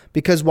people.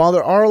 Because while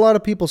there are a lot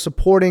of people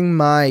supporting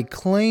my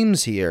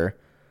claims here,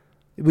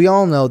 we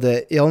all know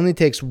that it only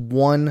takes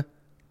one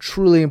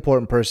truly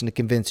important person to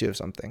convince you of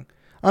something.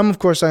 I'm, of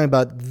course, talking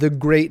about the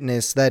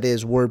greatness that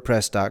is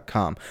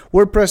WordPress.com.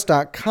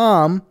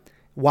 WordPress.com,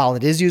 while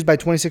it is used by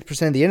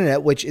 26% of the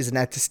internet, which is an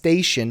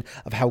attestation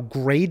of how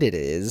great it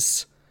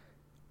is,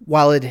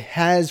 while it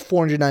has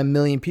 409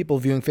 million people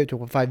viewing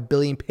 50.5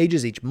 billion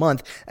pages each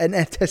month, an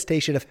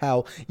attestation of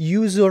how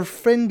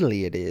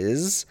user-friendly it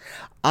is,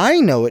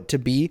 I know it to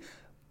be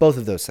both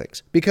of those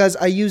things because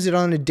I use it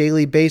on a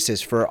daily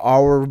basis for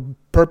our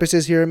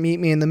purposes here at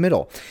Meet Me in the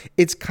Middle.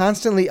 It's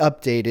constantly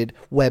updated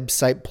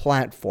website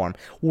platform,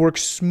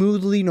 works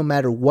smoothly no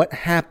matter what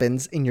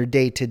happens in your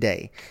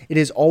day-to-day. It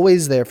is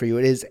always there for you.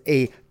 It is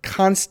a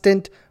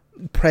constant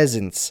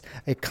presence,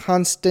 a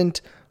constant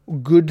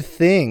good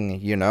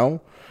thing, you know?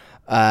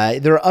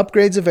 There are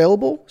upgrades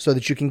available so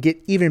that you can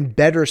get even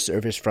better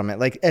service from it,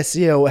 like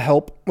SEO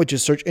help, which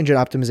is search engine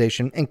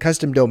optimization, and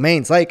custom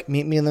domains like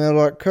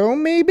meetmeinthemiddle.co,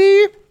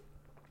 maybe?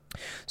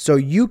 So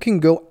you can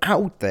go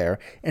out there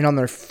and on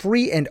their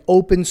free and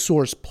open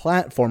source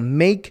platform,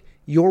 make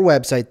your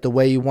website the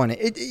way you want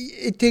it.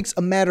 It takes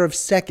a matter of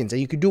seconds,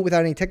 and you can do it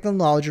without any technical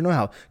knowledge or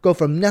know-how. Go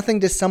from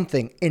nothing to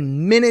something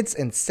in minutes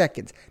and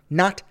seconds,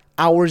 not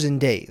hours and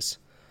days.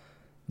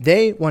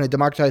 They want to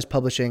democratize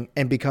publishing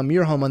and become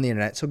your home on the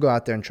internet, so go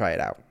out there and try it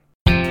out.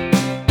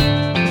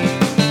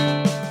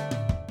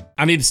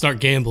 I need to start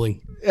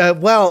gambling.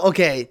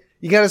 Okay.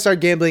 You got to start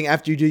gambling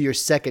after you do your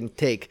second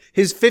take.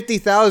 His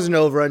 50,000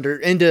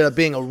 over-under ended up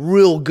being a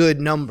real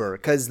good number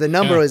because the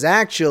number was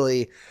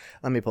actually,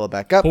 let me pull it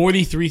back up.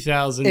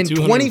 43,000. In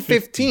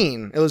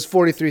 2015, it was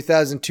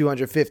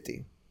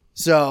 43,250.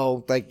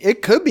 So, like,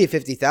 it could be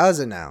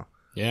 50,000 now.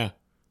 Yeah.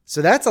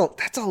 So that's a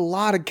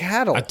lot of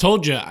cattle. I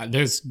told you,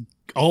 there's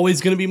always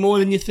going to be more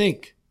than you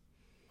think.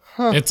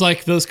 Huh. It's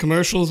like those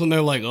commercials when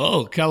they're like,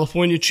 oh,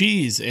 California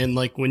cheese. And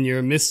like when you're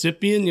a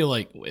Mississippian, you're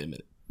like, wait a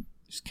minute,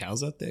 there's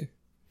cows out there?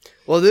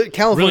 Well,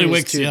 California really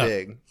is too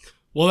big.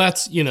 Well,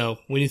 that's,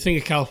 when you think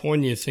of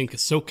California, you think of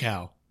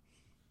SoCal.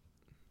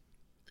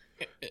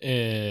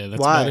 That's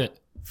Why? about it.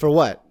 For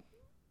what?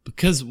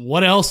 Because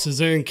what else is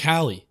there in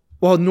Cali?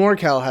 Well,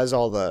 NorCal has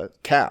all the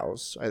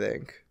cows, I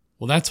think.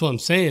 Well, that's what I'm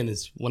saying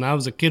is when I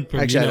was a kid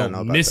from I don't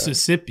know about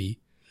Mississippi.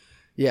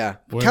 That. Yeah.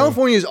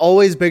 California is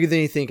always bigger than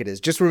you think it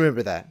is. Just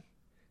remember that.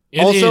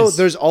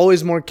 There's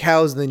always more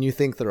cows than you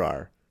think there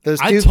are. Those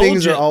two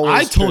things are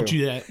always true. I told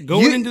you that.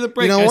 Going into the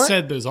break, I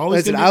said there's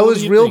always going to be I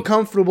was real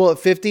comfortable at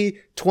 50.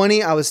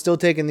 20, I was still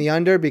taking the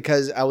under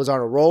because I was on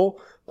a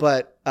roll.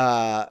 But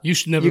you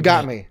should never. You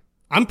got me.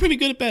 I'm pretty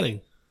good at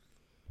betting.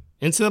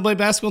 NCAA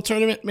basketball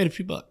tournament, made a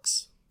few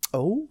bucks.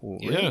 Oh,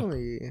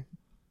 really? Yeah.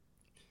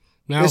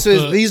 Now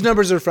these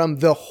numbers are from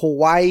the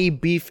Hawaii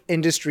Beef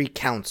Industry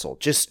Council.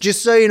 Just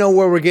so you know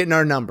where we're getting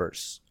our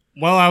numbers.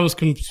 Well, I was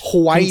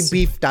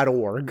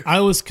HawaiiBeef.org. I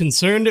was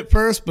concerned at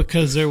first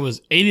because there was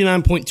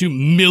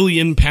 89.2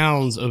 million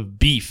pounds of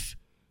beef.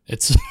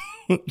 It's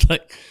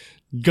like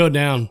go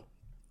down.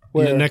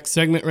 Where? In the next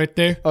segment right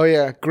there. Oh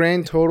yeah,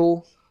 grand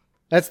total.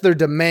 That's their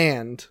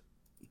demand.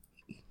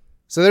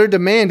 So their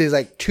demand is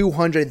like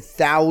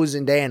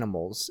 200,000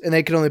 animals, and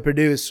they can only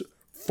produce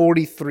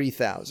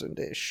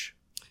 43,000-ish.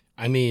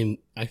 I mean,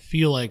 I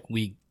feel like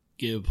we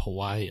give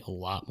Hawaii a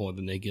lot more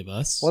than they give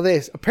us. Well, they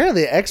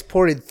apparently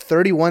exported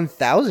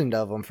 31,000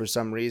 of them for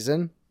some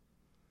reason.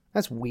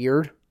 That's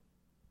weird.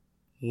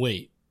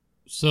 Wait,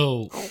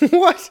 so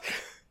what?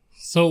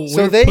 So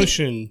we're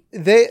pushing.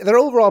 Their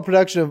overall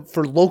production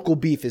for local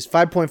beef is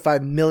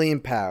 5.5 million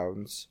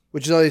pounds,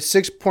 which is only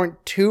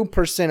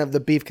 6.2% of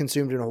the beef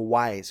consumed in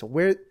Hawaii. So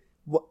what?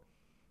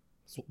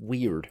 It's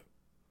weird.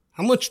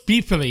 How much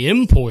beef are they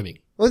importing?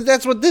 Well,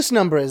 that's what this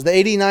number is. The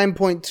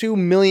 89.2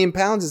 million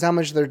pounds is how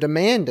much their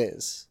demand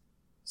is.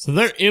 So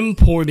they're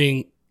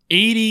importing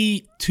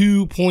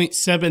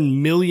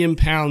 82.7 million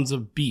pounds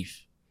of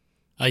beef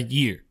a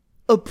year.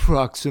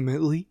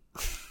 Approximately.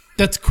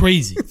 That's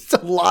crazy. It's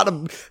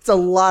a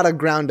lot of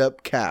ground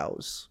up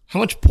cows. How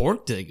much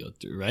pork do they go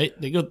through, right?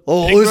 They go.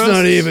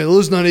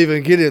 Let's not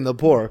even get in the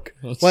pork.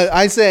 But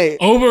I say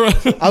over.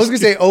 I was gonna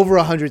say over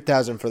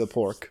 100,000 for the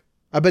pork.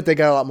 I bet they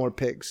got a lot more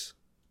pigs.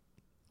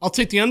 I'll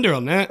take the under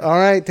on that. All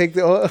right, take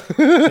the.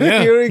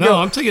 Yeah, here we go.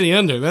 I'm taking the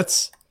under.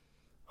 That's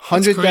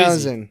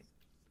 100,000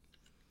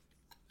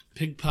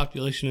 pig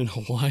population in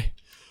Hawaii.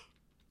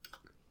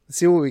 Let's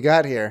see what we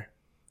got here.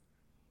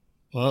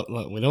 Well,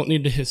 we don't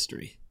need the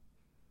history.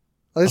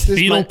 A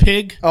fetal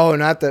pig? Oh,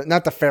 not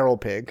the feral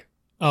pig.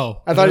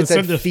 Oh, I thought it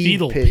said the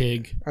fetal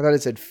pig. I thought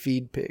it said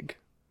feed pig.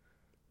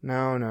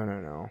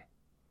 No.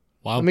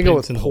 Wild Let me pigs go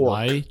with in pork.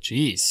 Hawaii?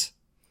 Jeez.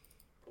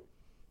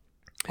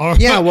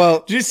 Yeah,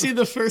 well... Did you see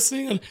the first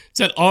thing? It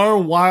said, are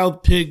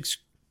wild pigs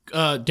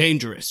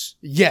dangerous.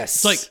 Yes.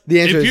 It's like,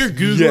 the answer if is you're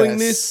Googling yes.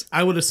 this,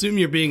 I would assume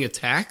you're being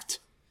attacked.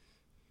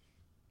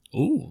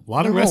 Ooh, a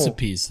lot of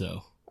recipes,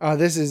 though. Oh,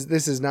 this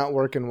is not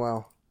working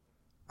well.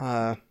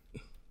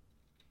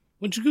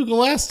 What'd you Google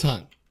last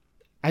time?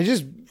 I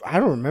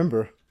don't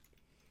remember.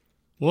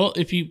 Well,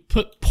 if you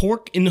put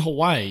pork in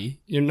Hawaii,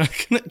 you're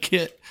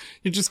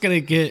just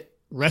gonna get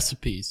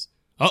recipes.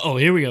 Uh-oh,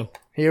 here we go.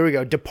 Here we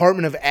go.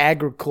 Department of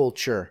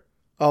Agriculture.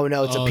 Oh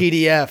no, it's a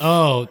PDF.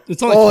 Oh,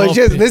 it's only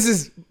this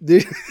is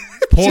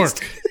pork.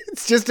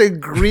 It's just a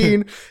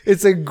green.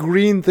 It's a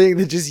green thing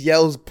that just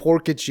yells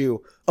pork at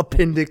you.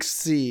 Appendix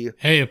C.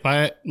 Hey,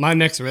 my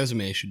next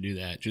resume should do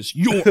that. Just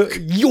York.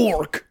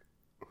 York.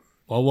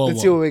 Whoa.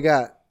 Let's see what we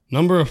got.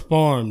 Number of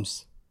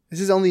farms. This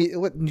is only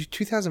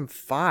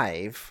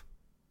 2005.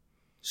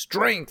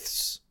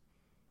 Strengths,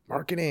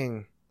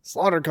 marketing,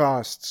 slaughter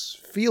costs,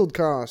 field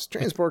costs,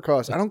 transport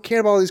costs. I don't care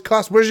about all these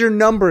costs. Where's your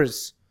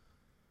numbers?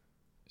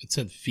 It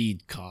said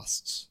feed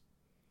costs.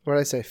 What did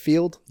I say?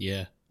 Field?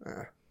 Yeah.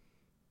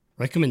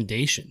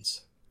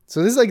 Recommendations.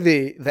 So this is like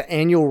the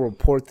annual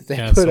report that they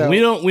put out. We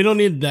don't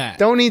need that.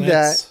 Don't need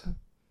that.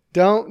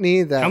 Don't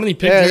need that. How many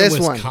pigs are in this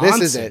Wisconsin? one.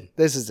 This is it.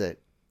 This is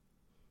it.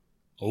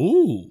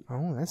 Ooh.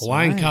 Oh, that's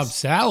Hawaiian nice. Cobb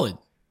salad.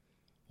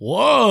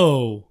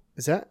 Whoa.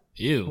 Is that?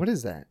 Ew. What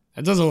is that?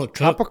 That doesn't look cooked.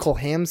 Tropical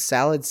ham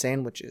salad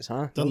sandwiches,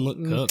 huh? Doesn't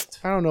look cooked.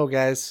 I don't know,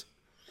 guys.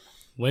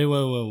 Wait.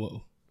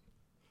 Well,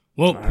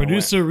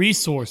 producer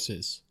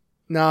resources.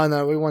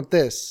 No, we want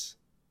this.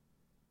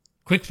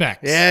 Quick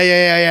facts.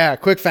 Yeah.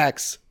 Quick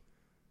facts.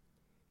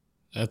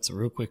 That's a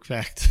real quick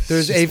fact.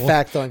 There's a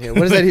fact on here.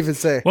 What does that even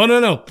say? Well,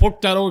 no.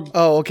 Pork.org.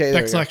 Oh, okay.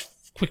 There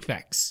 / quick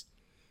facts.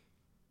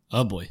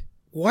 Oh, boy.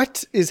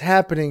 What is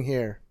happening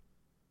here?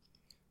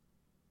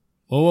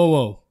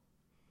 Whoa.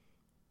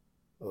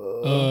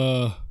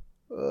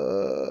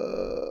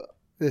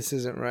 This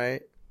isn't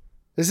right.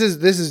 This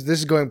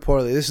is going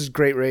poorly. This is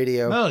great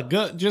radio. No,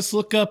 just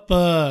look up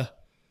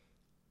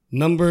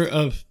number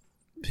of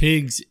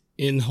pigs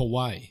in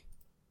Hawaii.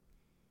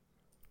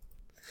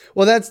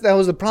 Well, that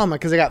was the problem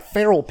because I got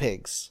feral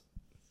pigs.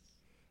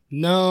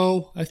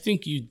 No, I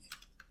think you.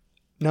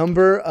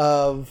 Number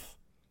of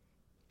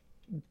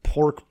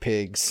pork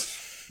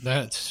pigs.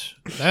 That's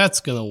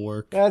gonna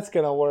work. That's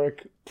gonna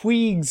work.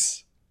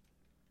 Pigs.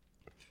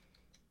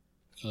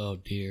 Oh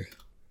dear.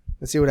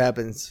 Let's see what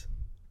happens.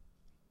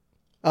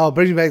 Oh,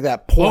 bring back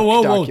that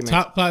pork document.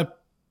 Top 5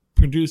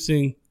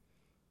 producing.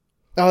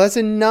 Oh, that's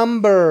a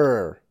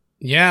number.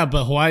 Yeah,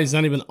 but Hawaii's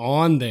not even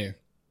on there.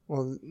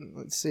 Well,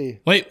 let's see.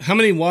 Wait, how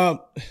many wild?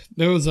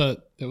 There was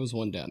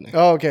one down there.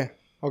 Oh, okay.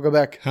 I'll go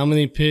back. How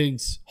many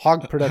pigs?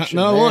 Hog production.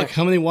 Look,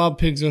 how many wild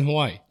pigs in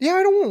Hawaii? Yeah,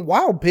 I don't want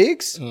wild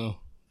pigs. Oh,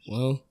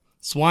 well,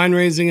 swine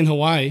raising in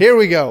Hawaii. Here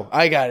we go.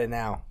 I got it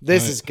now.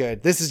 This is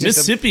good. This is just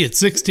Mississippi at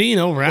 16.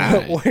 All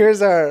right.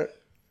 Where's our?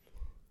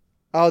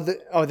 Oh,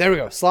 there we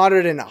go.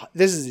 Slaughtered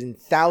this is in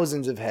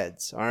thousands of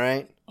heads. All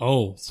right.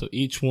 Oh, so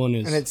each one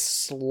is. And it's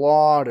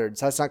slaughtered.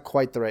 So that's not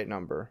quite the right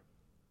number.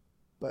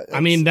 But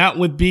I mean, that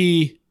would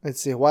be. Let's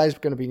see. Hawaii's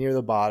going to be near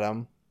the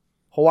bottom.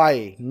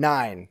 Hawaii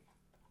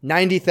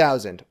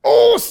 90,000.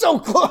 Oh, so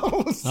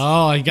close.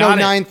 Oh, I got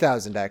it.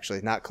 9,000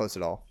 actually. Not close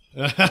at all.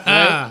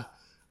 Right?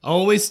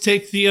 Always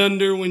take the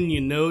under when you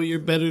know you're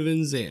better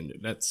than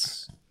Zander.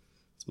 That's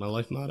my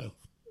life motto.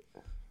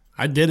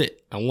 I did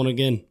it. I won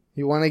again.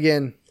 You won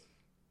again.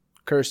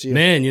 Curse you.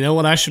 Man, you know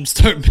what I should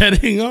start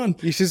betting on?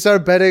 You should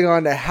start betting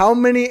on how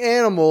many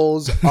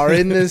animals are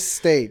in this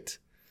state.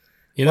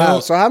 Wow.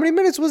 So how many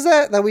minutes was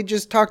that we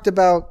just talked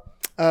about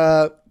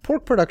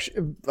pork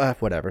production?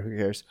 Whatever. Who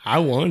cares? I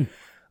won.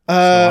 So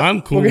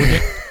I'm cool with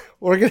it.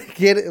 We're going to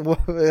get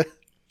it.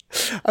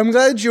 I'm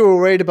glad you were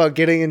worried about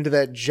getting into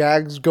that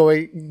Jags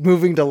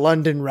moving to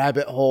London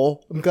rabbit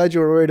hole. I'm glad you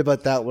were worried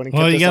about that one.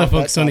 Well, you got to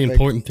focus on the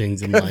important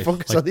things in life,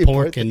 like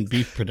pork and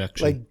beef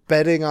production. Like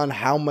betting on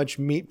how much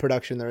meat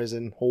production there is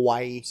in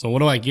Hawaii. So what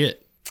do I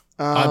get?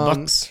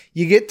 $5?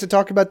 You get to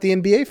talk about the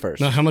NBA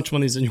first. No, how much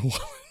money's in your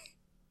wallet?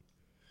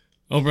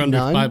 Over under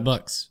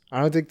 $5.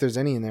 I don't think there's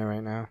any in there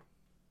right now.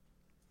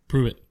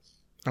 Prove it.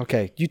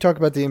 Okay, you talk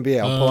about the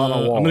NBA. I'll pull out my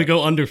wallet. I'm going to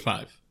go under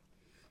 5.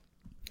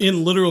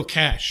 In literal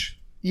cash.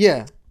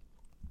 Yeah.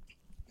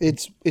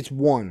 It's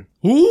 1.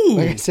 Ooh.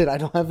 Like I said, I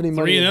don't have any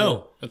money.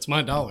 3-0. That's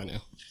my dollar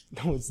now.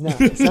 No, it's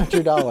not. It's not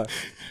your dollar.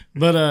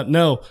 But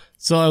no.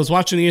 So I was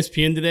watching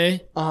ESPN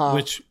today,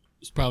 which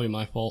is probably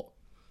my fault.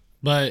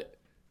 But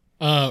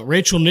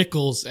Rachel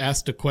Nichols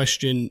asked a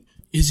question,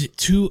 is it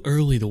too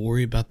early to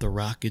worry about the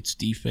Rockets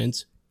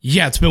defense?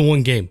 Yeah, it's been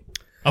 1 game.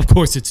 Of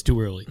course it's too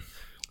early.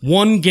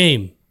 1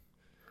 game.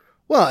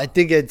 Well, I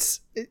think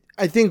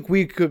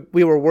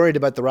we were worried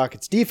about the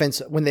Rockets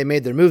defense when they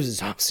made their moves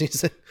this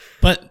offseason.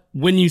 But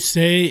when you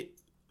say,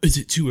 is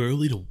it too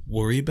early to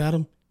worry about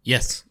them?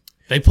 Yes.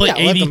 They play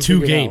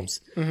 82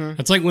 games.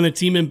 That's like when a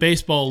team in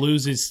baseball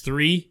loses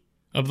 3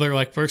 of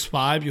their first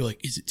 5, you're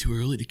like, is it too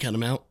early to count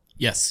them out?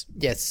 Yes.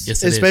 Yes.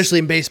 Yes, especially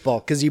in baseball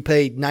because you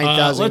play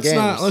 9,000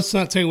 games. Let's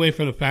not take away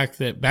from the fact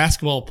that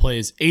basketball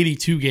plays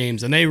 82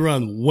 games and they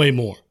run way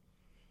more.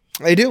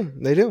 They do.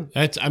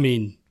 That's,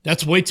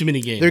 That's way too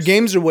many games. Their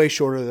games are way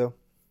shorter, though.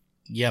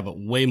 Yeah, but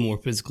way more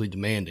physically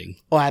demanding.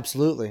 Oh,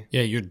 absolutely.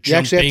 Yeah, you're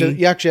jumping.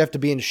 You actually have to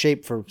be in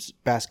shape for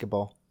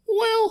basketball.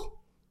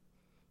 Well,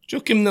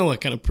 Joakim Noah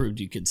kind of proved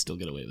you could still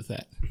get away with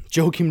that.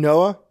 Joakim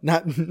Noah?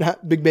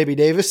 Not Big Baby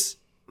Davis?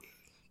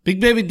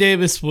 Big Baby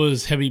Davis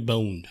was heavy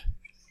boned.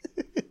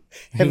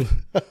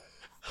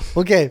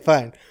 Okay,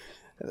 fine.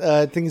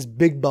 I think it's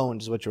big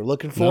boned is what you're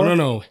looking for.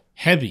 No.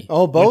 Heavy.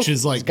 Oh, both? Which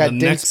is like the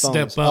next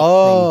step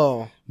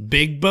up from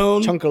big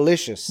bone.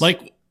 Chunkalicious.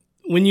 Like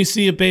when you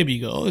see a baby,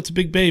 you go, oh, it's a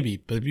big baby.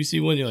 But if you see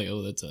one, you're like,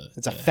 oh, that's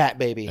a fat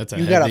baby. That's a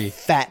you got a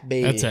fat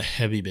baby. That's a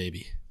heavy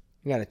baby.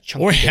 You got a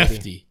chunky or baby.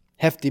 hefty.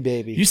 Hefty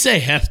baby. You say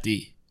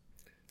hefty.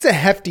 It's a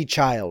hefty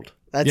child.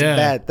 That's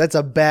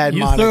a bad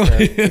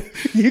moniker.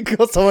 You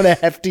call someone a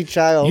hefty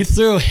child. You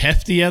throw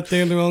hefty out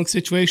there in the wrong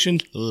situation.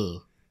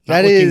 Ugh.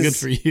 Not looking good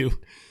for you.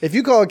 If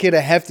you call a kid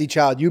a hefty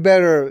child, you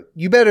better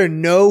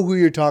know who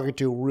you're talking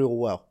to real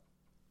well.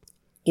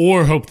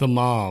 Or hope the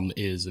mom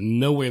is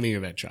nowhere near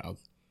that child.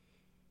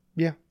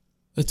 Yeah.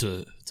 It's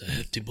a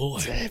hefty boy.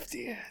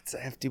 It's a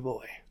hefty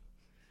boy.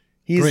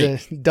 He's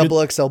a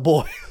double XL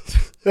boy.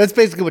 That's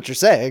basically what you're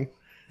saying.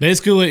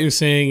 Basically what you're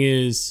saying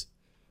is,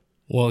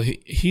 well,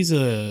 he's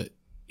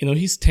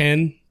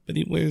 10, but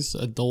he wears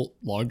adult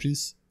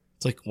larges.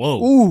 It's like,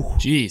 whoa. Ooh.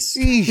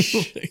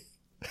 Jeez.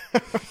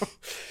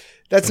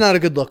 That's not a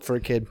good look for a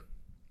kid.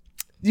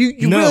 You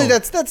really,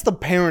 that's the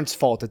parents'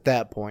 fault at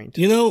that point.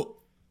 You know,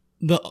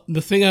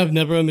 the thing I've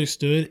never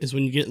understood is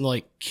when you get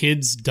like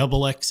kids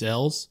double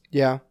XLs.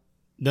 Yeah.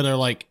 That are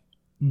like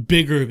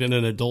bigger than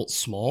an adult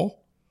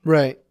small.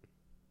 Right.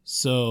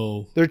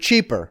 So they're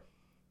cheaper.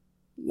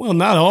 Well,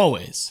 not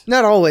always.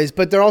 Not always,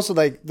 but they're also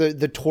like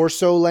the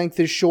torso length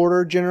is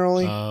shorter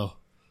generally. Oh.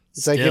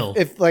 It's still.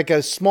 Like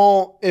if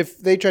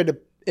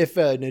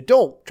an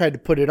adult tried to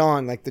put it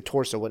on, like the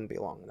torso wouldn't be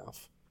long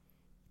enough.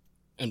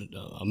 And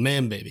a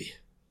man baby.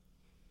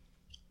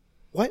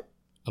 What?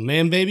 A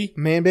man baby?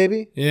 Man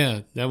baby?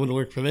 Yeah, that would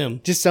work for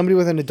them. Just somebody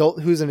with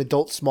who's an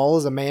adult small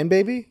is a man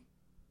baby?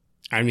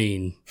 I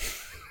mean,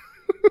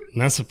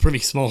 that's a pretty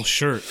small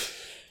shirt.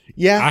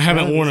 Yeah. I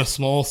haven't worn a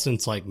small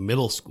since like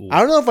middle school. I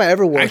don't know if I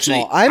ever wore a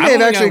small. I may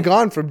have actually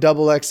gone from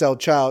double XL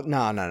child.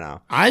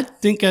 No. I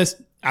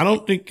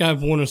don't think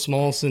I've worn a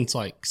small since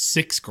like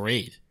 6th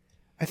grade.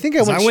 I think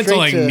I went to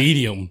like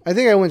medium. I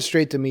think I went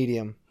straight to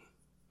medium.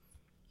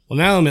 Well,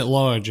 now I'm at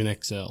large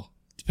and XL.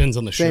 Depends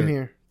on the shirt. Same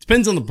here.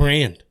 Depends on the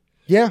brand.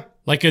 Yeah.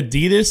 Like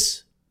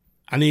Adidas,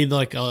 I need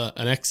like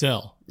an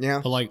XL. Yeah.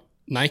 But like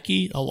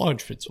Nike, a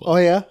large fits well. Oh,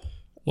 yeah?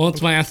 Well,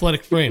 it's my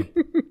athletic frame.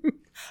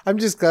 I'm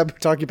just glad we're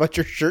talking about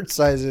your shirt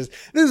sizes.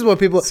 This is what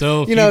people...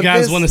 So if you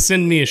guys want to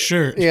send me a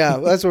shirt. Yeah,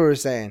 that's what we're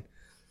saying.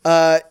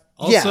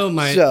 Also,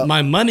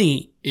 my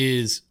money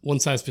is one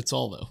size fits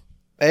all, though.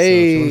 Hey. So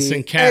if you want to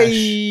send cash...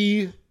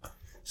 Hey.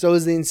 So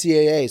is the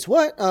NCAAs.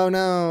 What? Oh,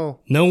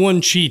 no. No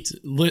one cheats.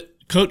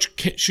 Coach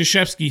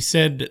Krzyzewski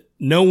said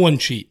no one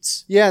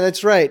cheats. Yeah,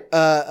 that's right.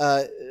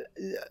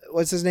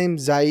 What's his name?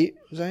 Zion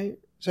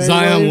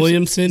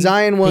Williamson.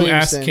 Who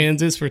asked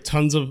Kansas for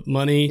tons of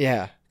money.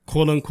 Yeah.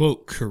 Quote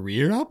unquote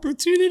career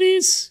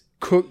opportunities.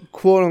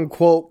 Quote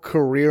unquote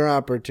career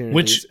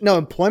opportunities.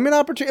 Employment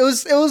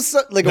opportunities. It was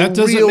like that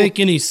doesn't make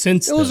any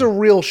sense. It was a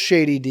real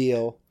shady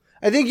deal.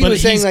 I think he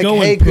was saying like,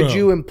 "Hey, could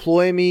you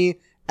employ me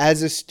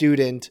as a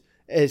student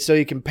so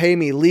you can pay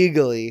me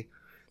legally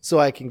so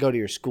I can go to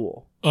your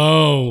school?"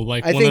 Oh,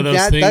 like I one think of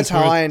those things. That's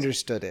how I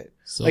understood it.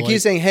 So like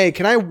he's saying, "Hey,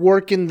 can I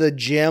work in the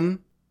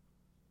gym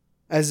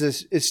as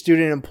a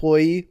student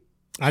employee?"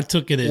 I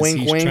took it as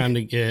he's trying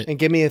to get and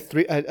give me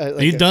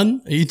Are you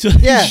done? Are you done?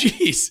 Yeah.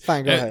 Jeez.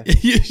 Fine, go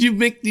ahead. You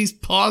make these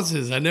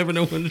pauses. I never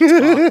know when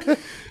to talk.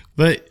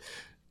 But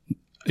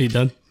are you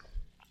done?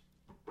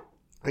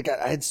 I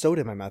had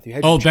soda in my mouth. You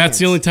had. That's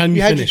the only time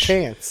you finish. Had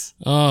your chance.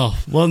 Oh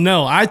well,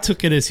 no. I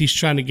took it as he's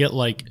trying to get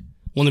like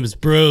one of his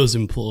bros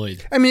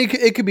employed. I mean,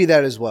 it could be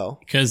that as well.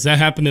 Because that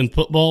happened in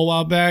football a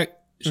while back.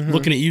 Mm-hmm.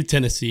 Looking at you,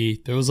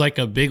 Tennessee, there was like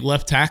a big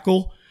left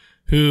tackle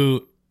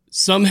who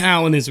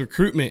somehow in his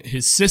recruitment,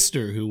 his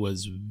sister, who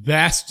was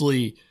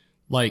vastly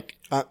like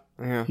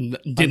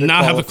did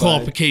not have the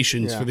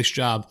qualifications for this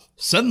job,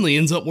 suddenly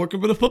ends up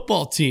working for the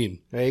football team.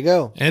 There you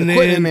go. And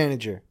equipment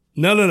manager.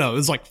 No. It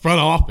was like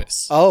front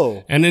office.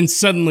 Oh. And then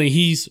suddenly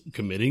he's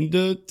committing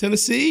to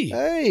Tennessee.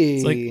 Hey.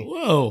 It's like,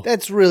 whoa.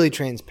 That's really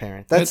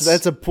transparent.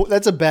 That's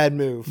a bad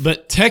move.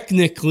 But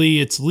technically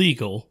it's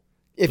legal.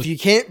 If you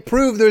can't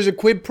prove there's a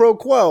quid pro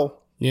quo.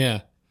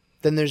 Yeah.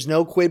 Then there's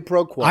no quid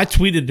pro quo. I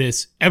tweeted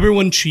this.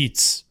 Everyone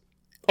cheats.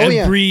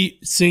 Every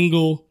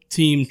single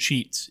team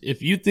cheats.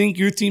 If you think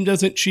your team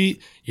doesn't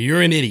cheat,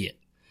 you're an idiot.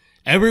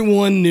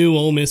 Everyone knew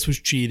Ole Miss was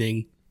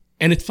cheating,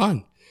 and it's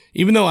fine.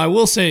 Even though I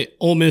will say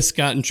Ole Miss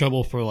got in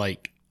trouble for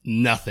like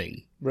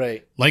nothing.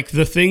 Right. Like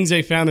the things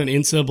they found in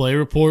NCAA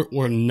report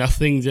were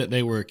nothing that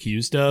they were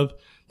accused of.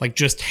 Like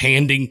just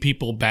handing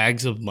people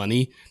bags of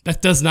money.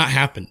 That does not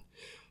happen.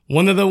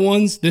 One of the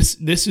ones, this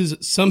is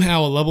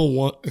somehow a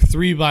level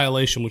 3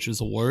 violation, which is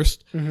the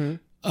worst. Mm-hmm.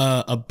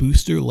 A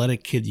booster let a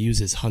kid use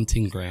his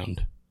hunting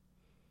ground.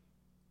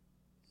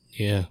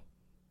 Yeah.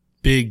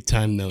 big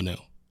time no-no.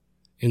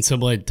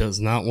 NCAA does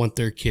not want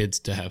their kids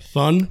to have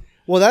fun.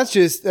 Well, that's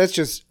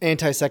just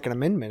anti-Second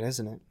Amendment,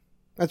 isn't it?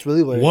 That's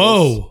really what it is.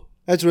 Whoa.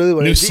 That's really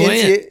what New it is.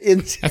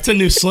 slant. That's a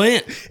new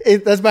slant.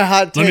 That's my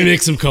hot take. Let me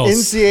make some calls.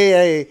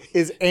 NCAA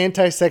is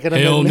anti-Second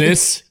Amendment. Hey, Ole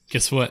Miss,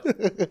 guess what?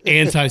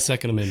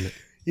 Anti-Second Amendment.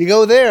 You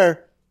go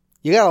there,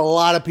 you got a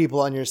lot of people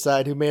on your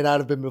side who may not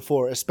have been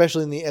before,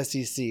 especially in the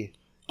SEC.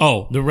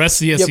 Oh, the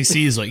rest of the SEC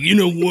is like, you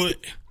know what?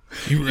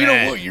 You're right. You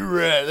know what? You're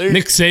right.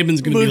 Nick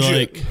Saban's going to be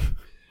like,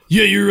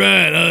 yeah, you're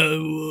right.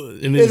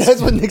 And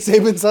that's what Nick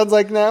Saban sounds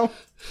like now?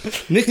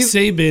 Nick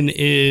Saban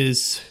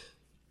is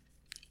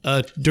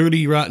a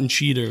dirty, rotten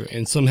cheater,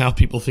 and somehow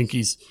people think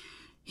he's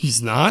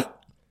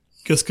not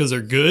just because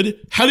they're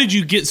good. How did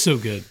you get so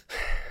good?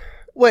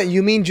 What,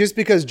 you mean just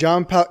because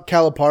John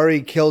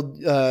Calipari killed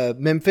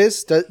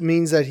Memphis, that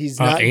means that he's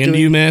not and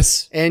doing...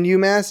 UMass. And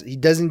UMass? He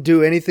doesn't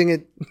do anything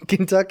at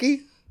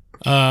Kentucky?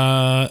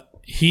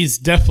 He's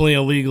definitely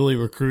illegally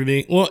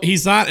recruiting. Well,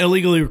 he's not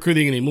illegally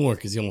recruiting anymore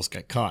because he almost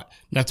got caught.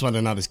 That's why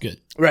they're not as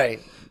good. Right.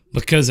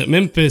 Because at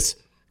Memphis,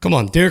 come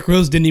on, Derrick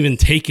Rose didn't even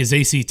take his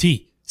ACT.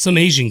 Some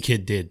Asian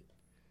kid did.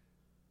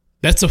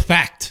 That's a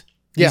fact.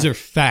 These are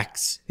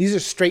facts. These are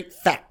straight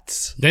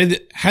facts.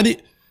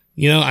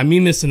 I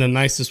mean this in the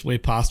nicest way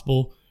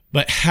possible,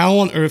 but how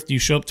on earth do you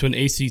show up to an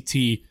ACT,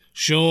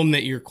 show them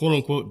that you're quote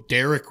unquote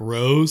Derrick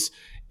Rose,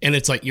 and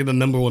it's like you're the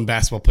number one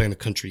basketball player in the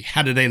country?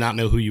 How do they not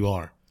know who you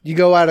are? You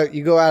go out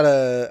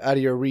of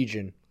your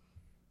region.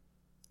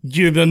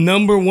 You're the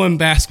number one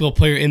basketball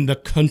player in the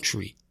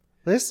country.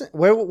 Listen,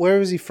 where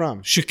was he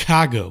from?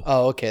 Chicago.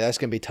 Oh, okay, that's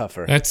gonna be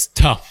tougher. That's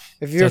tough.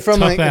 If you're from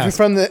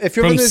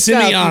the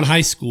Simeon South,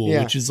 High School,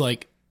 which is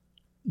like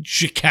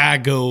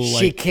Chicago.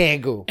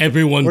 Chicago.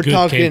 Everyone We're good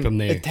talking came from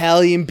there.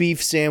 Italian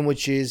beef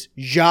sandwiches,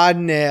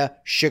 Jardinier,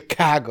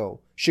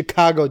 Chicago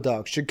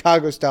dog,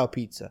 Chicago style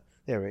pizza.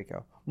 There we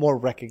go. More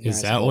recognizable.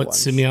 Is that what ones.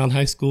 Simeon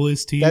High School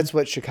is to you? That's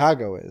what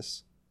Chicago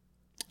is.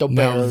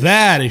 Now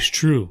that is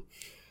true.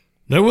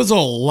 There was a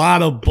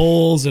lot of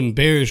Bulls and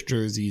Bears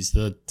jerseys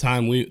the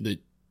time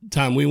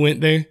we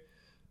went there.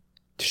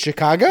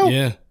 Chicago?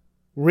 Yeah.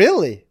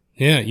 Really?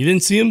 Yeah. You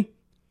didn't see them?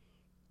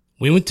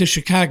 We went to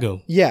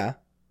Chicago. Yeah.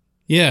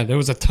 Yeah, there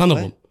was a ton of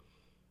them.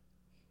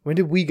 When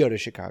did we go to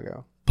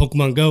Chicago?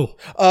 Pokemon Go.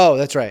 Oh,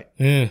 that's right.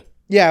 Yeah.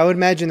 Yeah, I would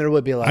imagine there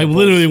would be a lot. I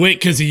literally went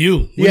because of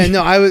you.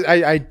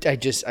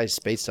 I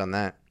spaced on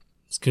that.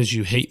 It's because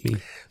you hate me.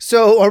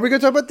 So, are we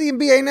going to talk about the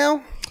NBA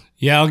now?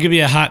 Yeah, I'll give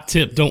you a hot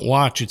tip. Don't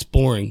watch. It's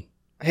boring.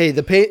 Hey,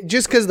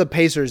 just because the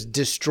Pacers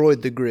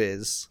destroyed the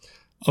Grizz.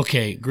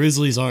 Okay,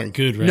 Grizzlies aren't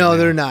good right now. No,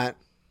 they're not.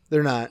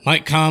 They're not.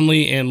 Mike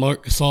Conley and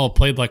Marc Gasol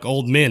played like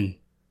old men.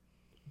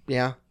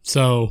 Yeah.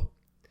 So,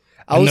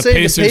 the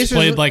Pacers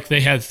played like they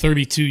had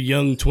 32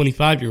 young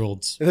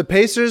 25-year-olds. The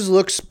Pacers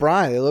look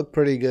spry. They look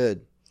pretty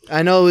good.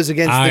 I know it was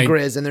against the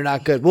Grizz, and they're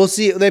not good. We'll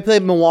see. They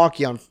played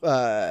Milwaukee on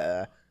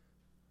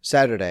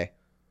Saturday.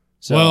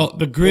 So well,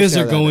 the Grizz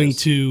are going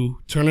to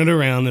turn it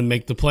around and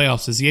make the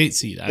playoffs as the 8th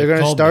seed. They're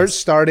going to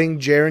starting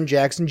Jaren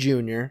Jackson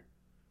Jr.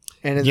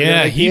 And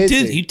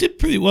he did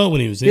pretty well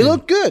when he was in. He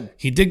looked good.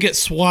 He did get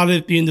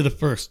swatted at the end of the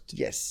first.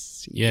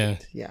 Yes. Yeah.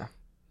 Yeah.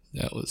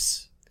 That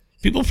was...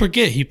 People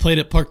forget he played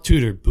at Park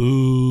Tudor.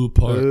 Boo,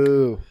 Park.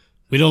 Boo.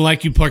 We don't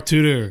like you, Park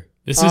Tudor.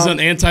 This is an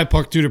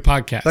anti-Park Tudor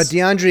podcast. But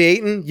DeAndre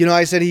Ayton,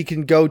 I said he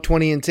can go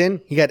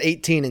 20-10. He got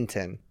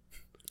 18-10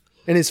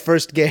 in his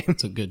first game.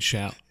 It's a good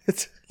shout.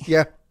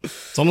 Yeah.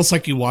 It's almost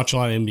like you watch a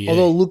lot of NBA.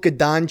 Although Luka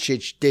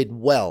Doncic did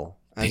well,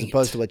 as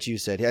opposed to what you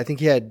said. I think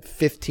he had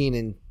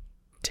 15-8,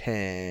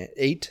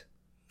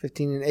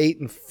 15-8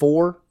 and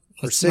 4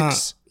 or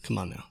 6. Come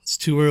on now. It's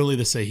too early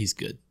to say he's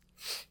good.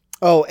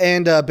 Oh,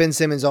 and Ben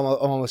Simmons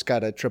almost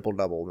got a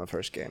triple-double in the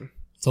first game.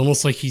 It's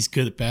almost like he's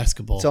good at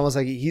basketball. It's almost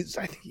like he's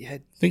like,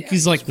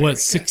 what,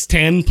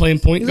 6'10", playing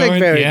point guard? Like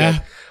very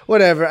good.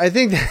 Whatever. I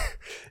think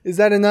is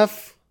that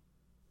enough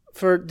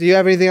do you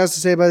have anything else to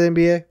say about the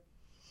NBA?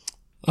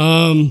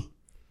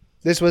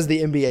 This was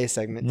the NBA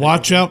segment.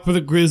 Watch out for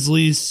the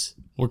Grizzlies.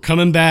 We're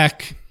coming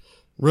back.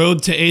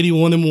 Road to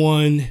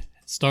 81-1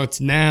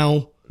 starts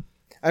now.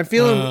 I'm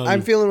feeling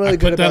really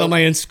good. I put that on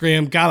my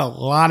Instagram. Got a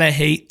lot of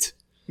hate.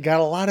 You got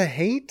a lot of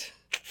hate?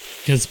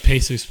 Against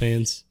Pacers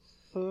fans.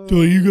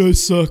 You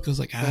guys suck. I was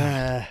like,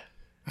 I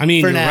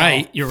mean, you're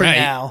right. You're right.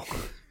 Now.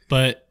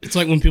 But it's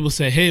like when people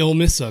say, hey, Ole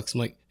Miss sucks. I'm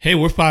like, hey,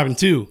 we're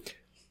 5-2.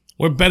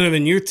 We're better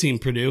than your team,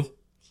 Purdue.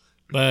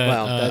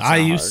 But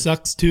IU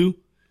sucks too.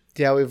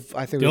 Yeah,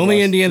 I think the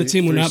only Indiana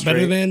team we're not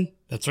better than.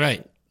 That's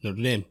right,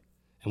 Notre Dame,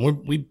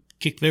 and we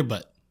kicked their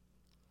butt.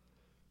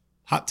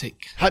 Hot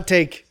take. Hot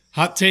take.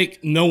 Hot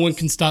take. No one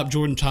can stop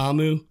Jordan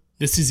Ta'amu.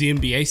 This is the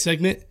NBA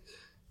segment.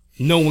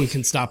 No one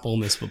can stop Ole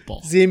Miss football.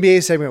 It's the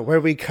NBA segment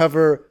where we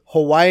cover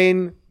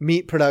Hawaiian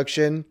meat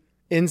production,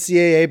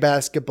 NCAA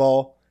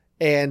basketball,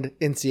 and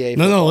NCAA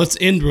football. No, let's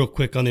end real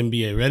quick on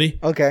NBA. Ready?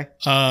 Okay.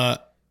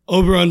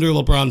 Over under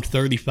LeBron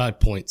 35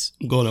 points.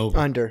 I'm going over.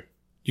 Under.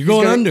 You're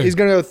going under. He's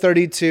going to go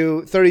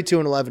 32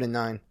 and 11 and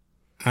 9.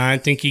 I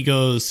think he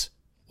goes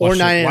or 9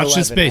 and 11. Watch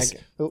this space.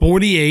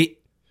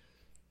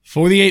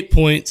 48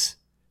 points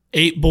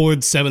 8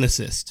 boards, 7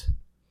 assists.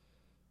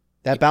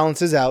 That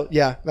balances out.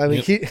 Yeah. I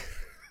mean,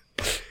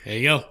 there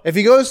you go. If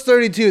he goes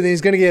 32, then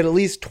he's going to get at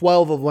least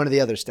 12 of one of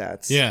the other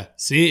stats. Yeah.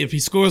 See, if he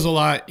scores a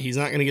lot, he's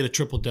not going to get a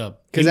triple-dub.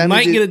 He that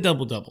might get a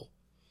double-double.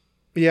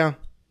 Yeah.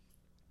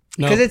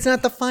 No. Because it's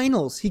not the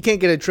finals. He can't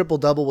get a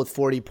triple-double with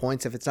 40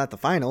 points if it's not the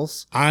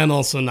finals. I'm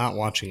also not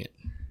watching it.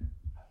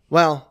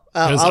 Well,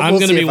 because I'm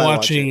going to be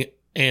watching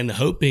and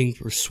hoping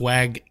for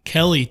Swag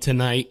Kelly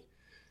tonight.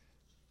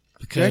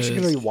 You're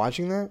actually going to be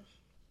watching that?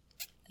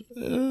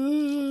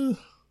 I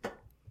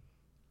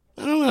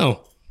don't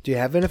know. Do you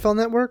have NFL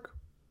Network?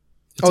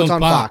 It's on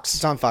Fox.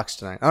 It's on Fox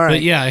tonight. All right.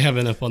 But yeah, I have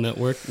NFL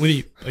Network.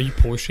 Are you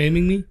poor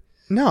shaming me?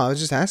 No, I was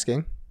just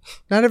asking.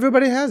 Not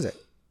everybody has it.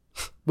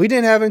 We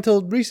didn't have it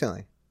until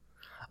recently.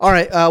 All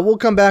right, we'll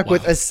come back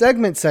with a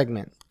segment.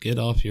 Get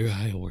off your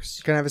high horse.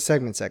 You're going to have a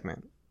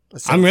segment.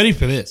 I'm ready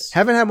for this.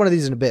 Haven't had one of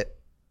these in a bit.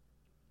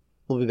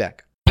 We'll be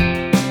back.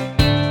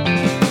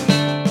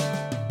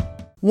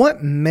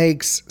 What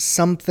makes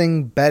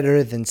something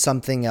better than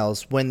something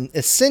else when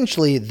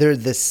essentially they're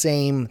the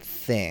same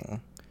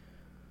thing?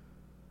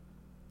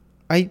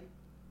 I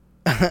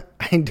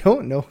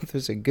don't know if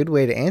there's a good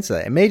way to answer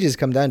that. It may just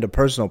come down to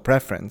personal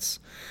preference.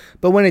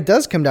 But when it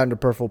does come down to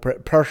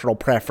personal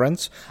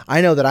preference, I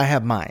know that I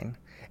have mine.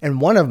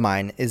 And one of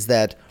mine is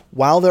that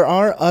while there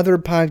are other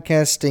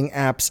podcasting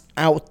apps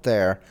out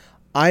there,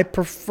 I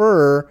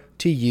prefer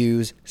to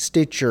use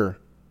Stitcher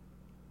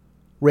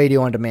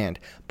Radio on Demand.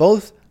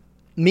 Both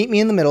Meet Me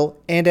in the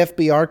Middle and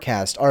FBR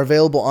Cast are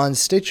available on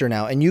Stitcher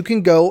now, and you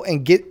can go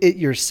and get it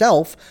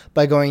yourself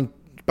by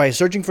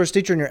searching for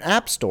Stitcher in your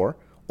app store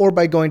or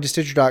by going to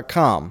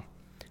Stitcher.com.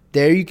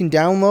 There you can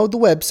download the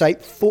website.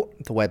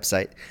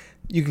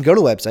 You can go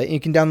to the website and you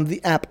can download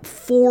the app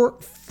for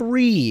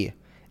free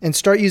and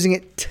start using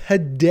it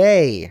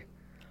today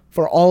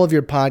for all of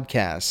your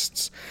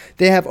podcasts.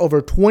 They have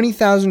over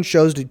 20,000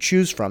 shows to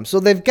choose from, so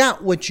they've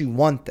got what you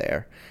want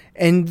there.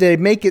 And they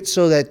make it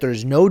so that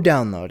there's no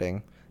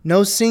downloading,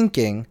 no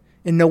syncing,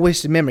 and no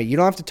wasted memory. You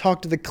don't have to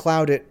talk to the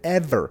cloud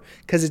ever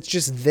because it's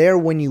just there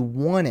when you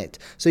want it.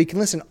 So you can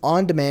listen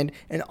on demand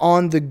and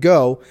on the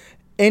go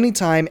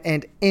anytime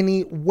and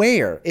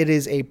anywhere. It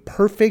is a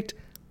perfect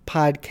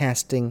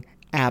podcasting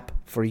app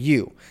for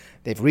you.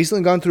 They've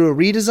recently gone through a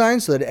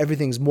redesign so that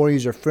everything's more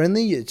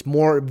user-friendly. It's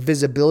more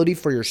visibility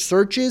for your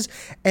searches.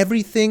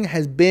 Everything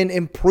has been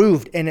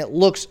improved, and it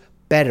looks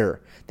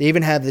better. They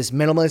even have this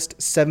minimalist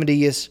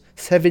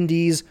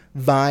 70s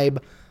vibe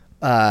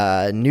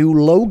new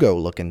logo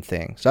looking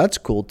thing. So that's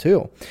cool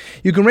too.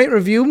 You can rate and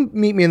review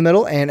Meet Me in the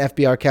Middle and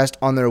FBR Cast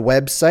on their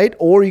website,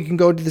 or you can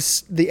go to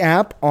the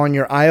app on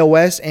your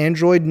iOS,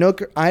 Android, Nook,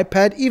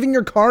 iPad, even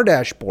your car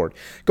dashboard.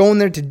 Go in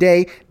there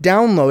today,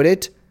 download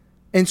it,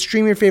 and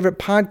stream your favorite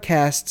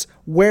podcasts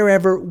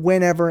wherever,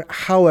 whenever,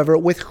 however,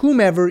 with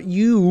whomever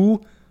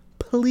you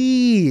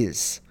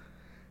please.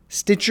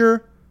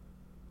 Stitcher,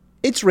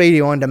 it's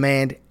radio on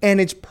demand, and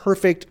it's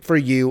perfect for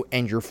you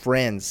and your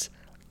friends.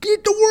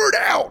 Get the word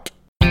out!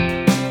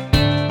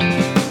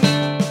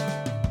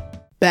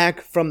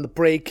 Back from the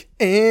break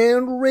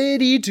and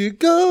ready to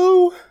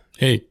go.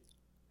 Hey.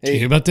 Did you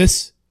hear about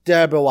this?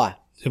 What?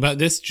 About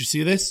this? Did you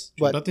see this?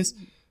 What? About this?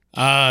 The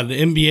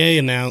NBA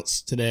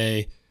announced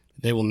today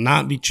they will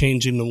not be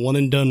changing the one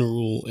and done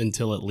rule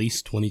until at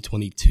least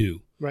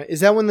 2022. Right. Is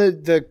that when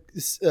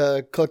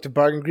the collective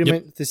bargaining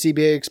agreement, the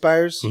CBA,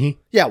 expires? Mm-hmm.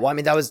 Yeah. Well, I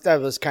mean, that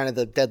was kind of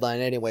the deadline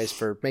anyways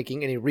for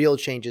making any real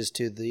changes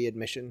to the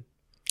admission.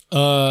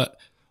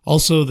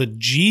 Also, the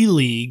G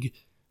League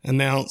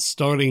announced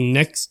starting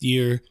next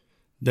year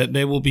that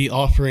they will be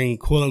offering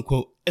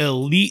quote-unquote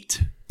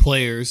elite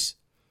players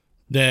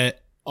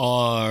that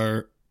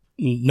are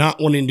not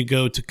wanting to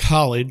go to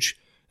college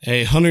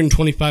a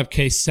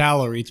 $125K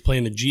salary to play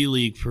in the G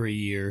League for a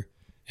year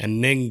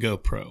and then go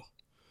pro.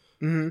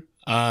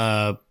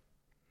 Mm-hmm.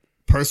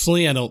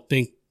 Personally, I don't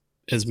think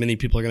as many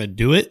people are going to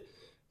do it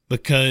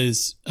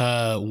because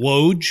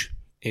Woj,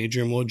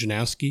 Adrian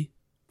Wojnarowski,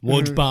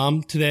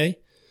 Woj today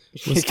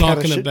was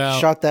talking about...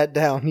 Shot that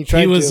down.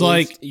 He was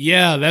like,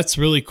 yeah, that's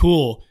really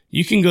cool.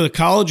 You can go to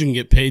college and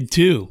get paid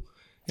too.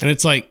 And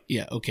it's like,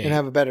 yeah, okay. And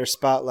have a better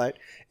spotlight.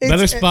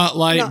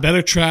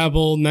 Better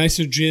travel,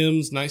 nicer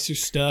gyms, nicer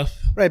stuff.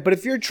 Right, but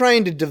if you're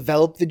trying to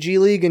develop the G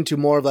League into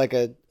more of like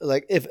a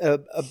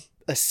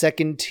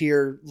second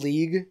tier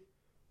league,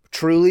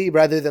 truly,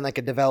 rather than like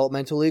a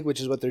developmental league, which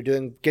is what they're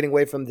doing, getting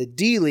away from the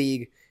D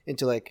League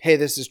into like, hey,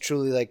 this is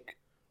truly like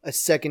a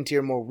second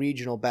tier, more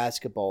regional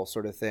basketball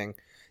sort of thing,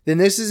 then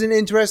this is an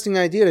interesting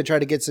idea to try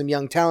to get some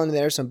young talent in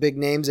there, some big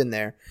names in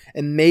there,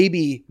 and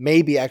maybe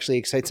actually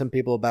excite some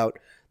people about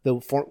the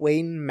Fort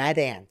Wayne Mad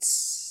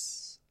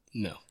Ants.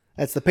 No.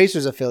 That's the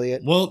Pacers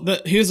affiliate. Well,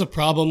 here's a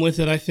problem with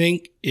it, I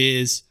think,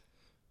 is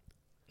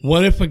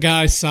what if a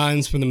guy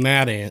signs for the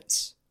Mad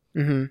Ants?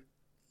 Mm-hmm.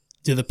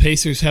 Do the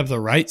Pacers have the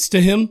rights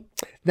to him?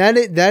 That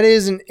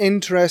is an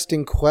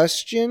interesting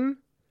question.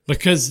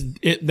 Because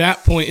at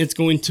that point, it's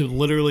going to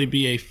literally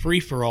be a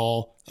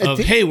free-for-all of,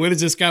 hey, where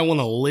does this guy want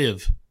to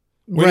live?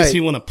 Where does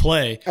he want to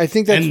play? I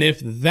think that's... And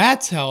if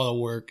that's how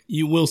it'll work,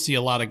 you will see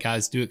a lot of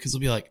guys do it because they'll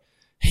be like,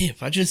 hey,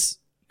 if I just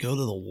go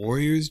to the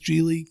Warriors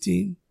G League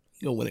team,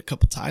 you'll win a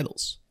couple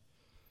titles.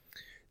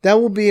 That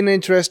will be an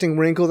interesting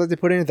wrinkle that they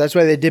put in. That's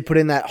why they did put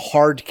in that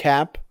hard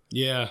cap.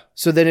 Yeah.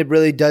 So then it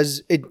really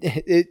does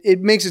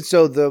it makes it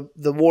so the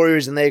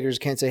Warriors and Lakers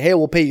can't say, hey,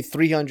 we'll pay you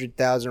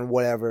 $300,000 or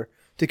whatever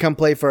to come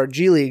play for our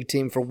G League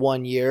team for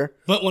 1 year.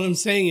 But what I'm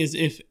saying is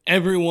if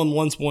everyone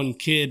wants one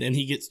kid and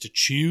he gets to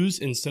choose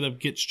instead of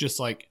gets just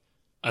like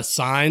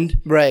assigned.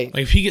 Right.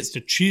 Like if he gets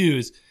to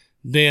choose,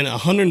 then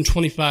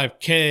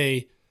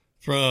 $125K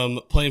from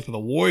playing for the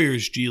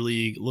Warriors G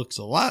League looks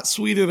a lot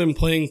sweeter than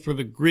playing for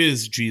the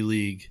Grizz G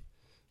League.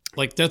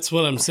 Like that's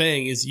what I'm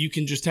saying is you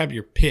can just have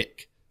your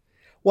pick.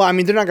 Well, I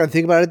mean, they're not going to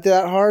think about it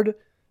that hard.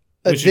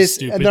 Which is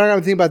stupid. They're not going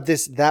to think about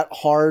this that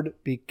hard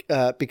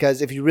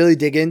because if you really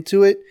dig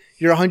into it,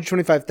 your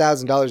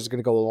 $125,000 is going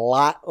to go a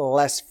lot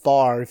less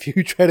far if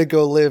you try to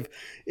go live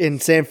in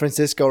San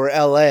Francisco or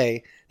LA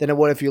than it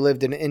would if you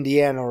lived in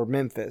Indiana or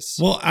Memphis.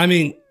 Well, I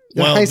mean,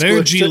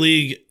 their G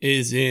League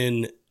is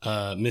in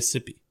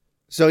Mississippi.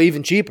 So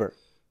even cheaper.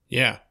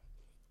 Yeah.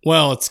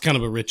 Well, it's kind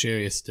of a rich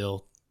area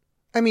still.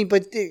 I mean,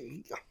 but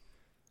it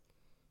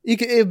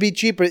would be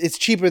cheaper. It's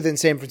cheaper than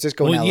San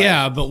Francisco and LA.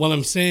 Yeah, but what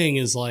I'm saying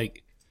is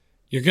like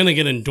you're going to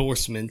get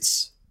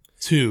endorsements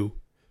too.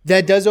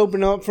 That does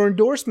open up for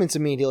endorsements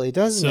immediately,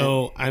 doesn't it?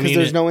 So, I mean, because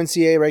there's no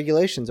NCAA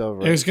regulations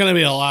over it. There's going to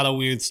be a lot of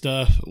weird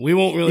stuff. We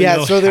won't really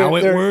know how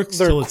it works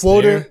till it's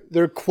there.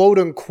 Their quote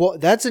unquote.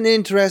 That's an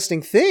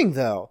interesting thing,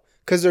 though,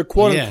 because their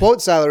quote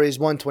unquote salary is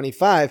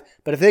 $125.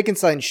 But if they can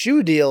sign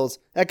shoe deals,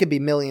 that could be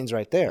millions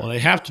right there. Well, they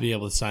have to be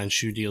able to sign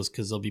shoe deals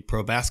because they'll be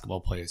pro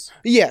basketball players.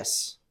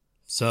 Yes.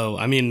 So,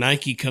 I mean,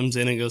 Nike comes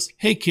in and goes,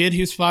 "Hey, kid,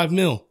 here's $5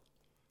 million."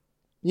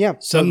 Yeah.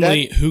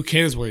 Suddenly, who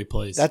cares where he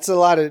plays? That's a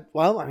lot of.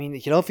 Well, I mean,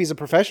 if he's a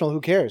professional,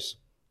 who cares,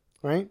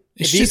 right?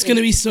 It's just going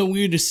to be so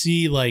weird to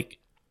see, like,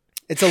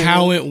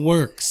 how it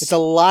works. It's a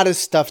lot of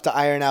stuff to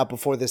iron out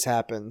before this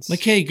happens.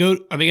 Like, hey, are they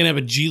going to have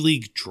a G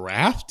League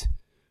draft?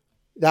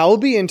 That will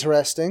be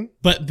interesting.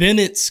 But then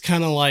it's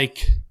kind of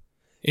like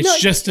it's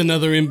just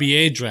another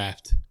NBA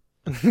draft.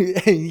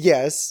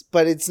 Yes,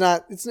 but it's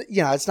not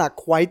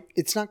quite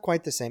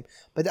the same.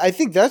 But I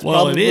think that's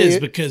probably it is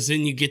because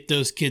then you get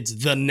those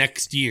kids the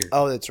next year.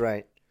 Oh, that's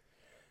right.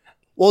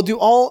 Well,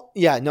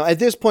 at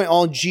this point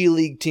all G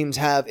League teams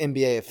have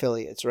NBA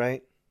affiliates,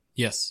 right?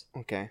 Yes.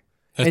 Okay.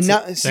 They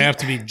have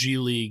to be G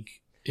League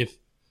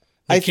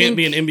can't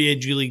be an NBA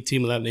G League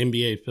team without an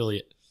NBA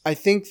affiliate. I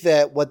think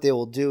that what they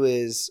will do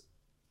is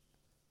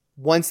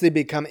once they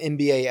become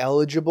NBA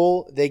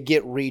eligible, they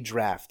get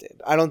redrafted.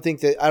 I don't think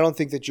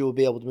that you will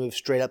be able to move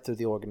straight up through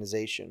the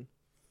organization.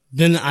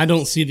 Then I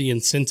don't see the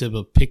incentive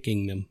of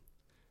picking them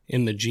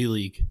in the G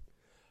League.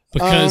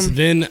 Because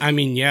then, I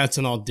mean, it's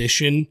an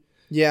audition.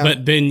 Yeah.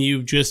 But then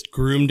you just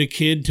groomed a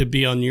kid to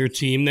be on your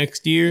team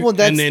next year,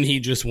 and then he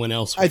just went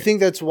elsewhere. I think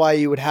that's why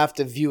you would have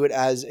to view it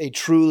as a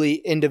truly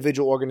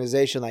individual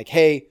organization. Like,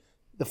 hey,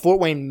 the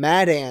Fort Wayne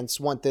Mad Ants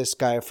want this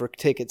guy for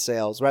ticket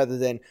sales rather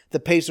than the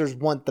Pacers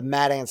want the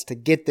Mad Ants to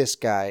get this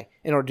guy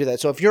in order to do that.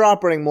 So if you're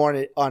operating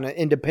more on an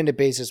independent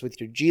basis with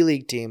your G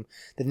League team,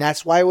 then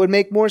that's why it would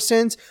make more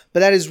sense.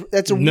 But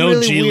that's a no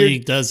really G weird,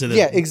 League does it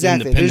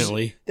exactly.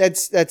 independently.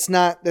 That's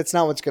not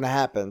what's going to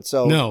happen.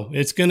 So no,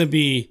 it's going to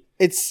be.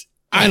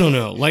 I don't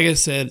know. Like I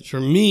said, for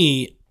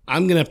me,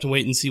 I'm going to have to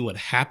wait and see what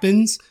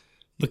happens.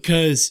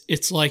 Because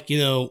it's like,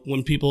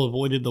 when people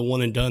avoided the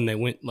one and done, they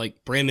went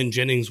like Brandon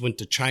Jennings went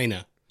to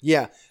China.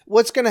 Yeah.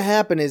 What's going to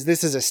happen is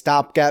this is a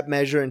stopgap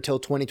measure until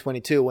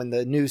 2022 when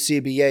the new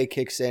CBA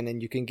kicks in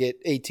and you can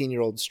get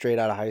 18-year-olds straight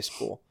out of high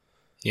school.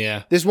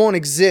 Yeah. This won't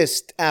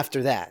exist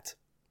after that.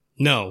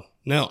 No.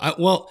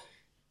 Well,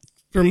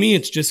 for me,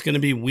 it's just going to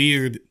be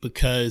weird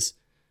because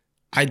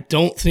I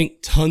don't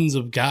think tons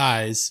of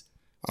guys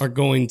are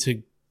going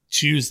to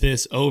choose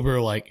this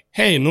over like,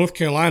 hey, North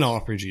Carolina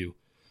offered you.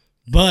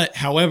 But,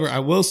 however, I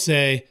will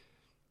say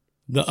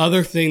the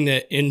other thing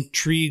that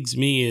intrigues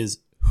me is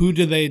who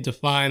do they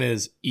define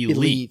as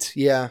elite?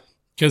 Yeah.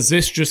 Because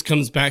this just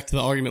comes back to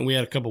the argument we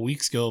had a couple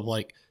weeks ago of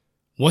like,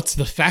 what's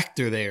the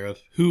factor there of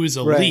who is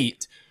elite?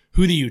 Right.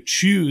 Who do you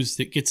choose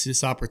that gets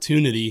this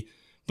opportunity?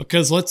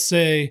 Because let's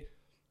say,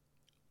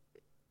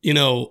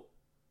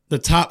 the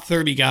top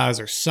 30 guys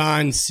are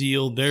signed,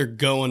 sealed, they're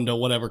going to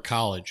whatever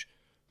college.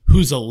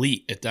 Who's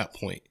elite at that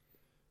point?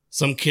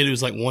 Some kid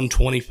who's like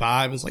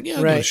 125 is like, I'll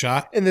give it a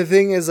shot. And the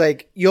thing is,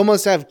 like, you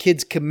almost have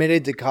kids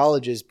committed to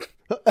colleges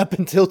up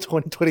until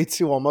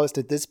 2022 almost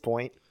at this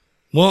point.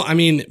 Well, I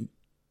mean,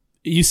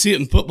 you see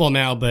it in football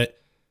now, but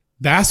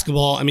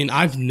basketball, I mean,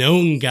 I've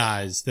known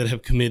guys that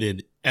have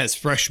committed as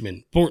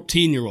freshmen,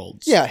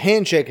 14-year-olds. Yeah,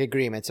 handshake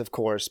agreements, of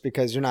course,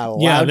 because you're not allowed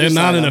to Yeah, they're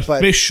not an up,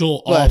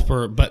 official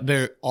offer, but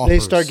they're offers. They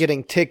start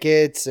getting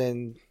tickets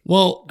and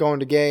going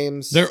to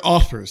games. They're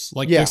offers.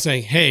 Like they're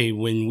saying, hey,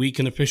 when we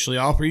can officially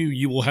offer you,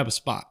 you will have a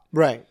spot.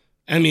 Right.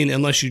 I mean,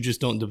 unless you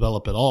just don't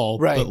develop at all.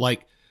 Right. But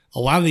like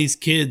a lot of these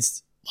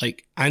kids,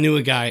 like I knew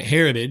a guy at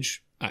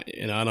Heritage, I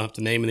don't have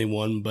to name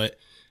anyone, but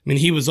mean,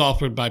 he was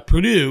offered by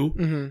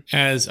Purdue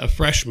as a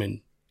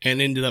freshman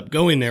and ended up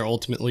going there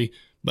ultimately.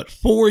 But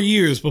 4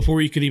 years before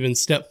he could even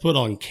step foot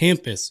on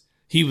campus,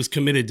 he was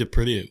committed to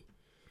Purdue.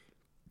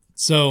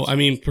 So, I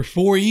mean, for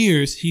 4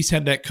 years, he's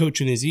had that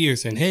coach in his ear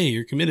saying, hey,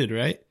 you're committed,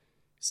 right?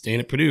 Staying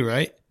at Purdue,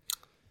 right?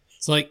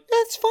 It's like...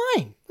 That's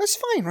fine. That's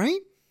fine,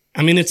 right?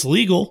 I mean, it's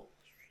legal.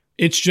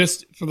 It's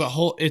just for the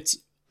whole... It's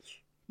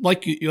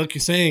like you're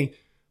saying,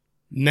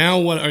 now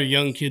what are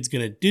young kids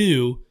going to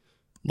do?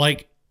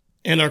 Like,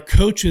 and our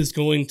coach is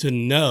going to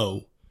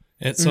know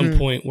at some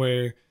point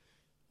where...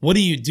 What do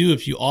you do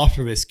if you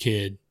offer this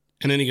kid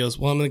and then he goes,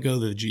 well, I'm going to go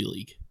to the G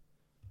League?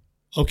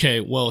 Okay,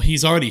 well,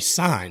 he's already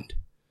signed,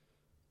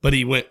 but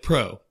he went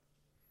pro.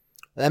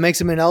 That makes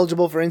him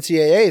ineligible for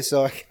NCAA,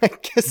 so I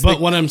guess... But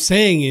what I'm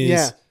saying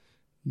is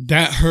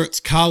that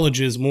hurts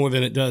colleges more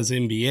than it does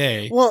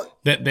NBA. Well,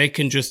 that they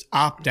can just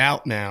opt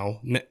out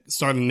now,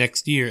 starting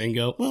next year, and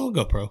go, well, I'll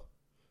go pro.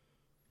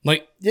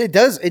 Like it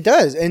does. It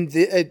does. And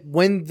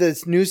when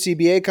the new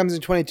CBA comes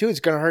in 22,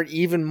 it's going to hurt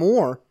even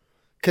more.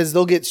 Because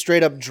they'll get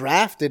straight up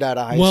drafted out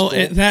of high school. Well,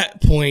 at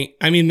that point,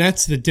 I mean,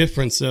 that's the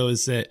difference, though,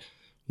 is that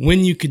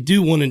when you could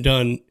do one and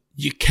done,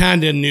 you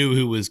kind of knew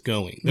who was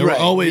going. There were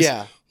always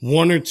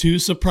one or two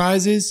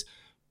surprises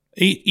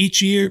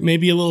each year,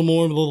 maybe a little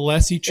more, a little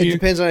less each year. It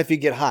depends on if you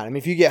get hot. I mean,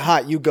 if you get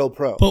hot, you go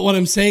pro. But what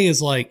I'm saying is,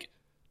 like,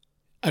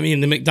 I mean,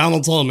 the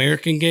McDonald's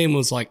All-American game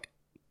was like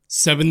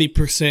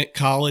 70%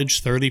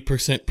 college,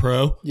 30%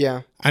 pro.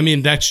 Yeah. I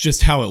mean, that's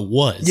just how it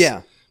was.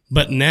 Yeah.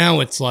 But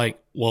now it's like,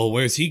 well,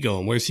 where's he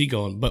going? Where's he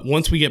going? But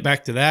once we get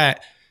back to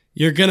that,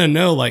 you're going to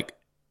know, like,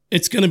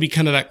 it's going to be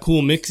kind of that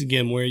cool mix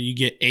again where you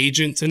get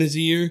agents in his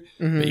ear,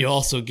 but you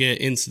also get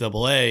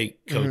NCAA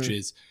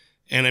coaches.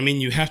 And I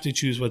mean, you have to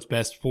choose what's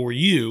best for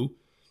you.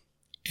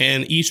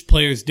 And each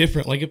player is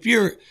different. Like if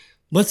you're,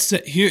 let's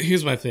say,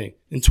 here's my thing.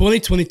 In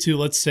 2022,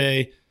 let's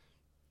say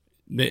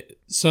that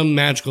some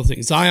magical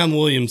thing, Zion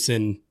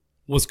Williamson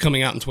was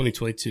coming out in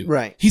 2022.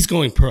 Right. He's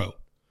going pro.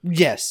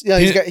 Yes. Yeah,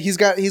 he's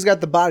got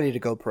the body to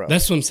go pro.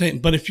 That's what I'm saying.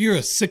 But if you're a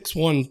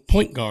 6'1"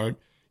 point guard,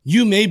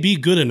 you may be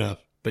good enough,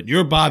 but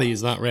your body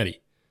is not ready.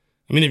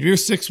 I mean, if you're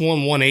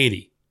 6'1",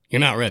 180,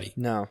 you're not ready.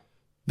 No.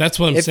 That's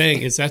what I'm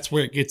saying is that's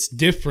where it gets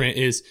different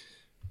is,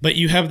 but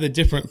you have the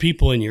different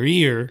people in your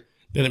ear,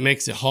 then it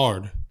makes it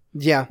hard.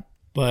 Yeah.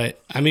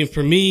 But I mean,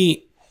 for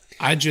me,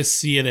 I just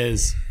see it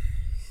as,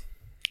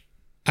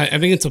 I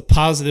think it's a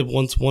positive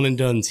once one and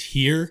done's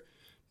here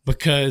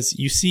because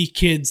you see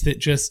kids that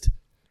just,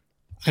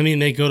 I mean,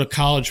 they go to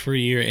college for a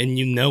year and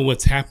you know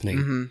what's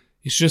happening.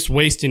 It's just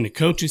wasting the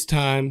coach's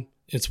time.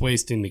 It's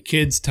wasting the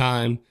kid's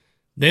time.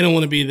 They don't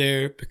want to be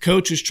there. The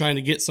coach is trying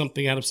to get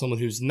something out of someone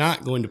who's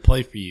not going to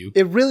play for you.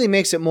 It really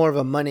makes it more of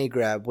a money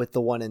grab with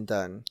the one and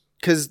done.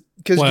 Because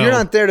you're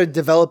not there to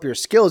develop your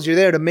skills. You're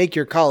there to make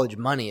your college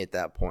money at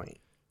that point.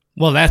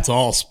 Well, that's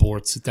all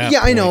sports at that point.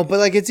 Yeah, I know. But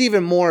like, it's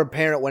even more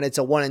apparent when it's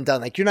a one and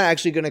done. Like, you're not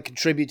actually going to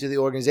contribute to the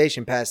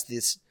organization past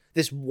this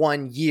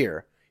 1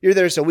 year. You're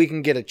there so we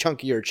can get a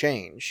chunkier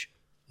change.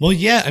 Well,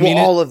 yeah. I mean,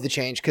 all of the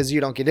change because you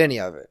don't get any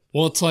of it.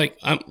 Well, it's like,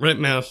 I'm Red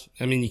Mouth.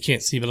 I mean, you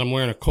can't see, but I'm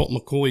wearing a Colt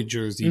McCoy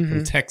jersey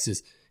from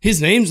Texas.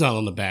 His name's not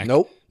on the back.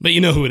 Nope. But you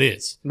know who it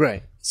is.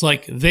 Right. It's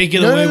like they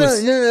get away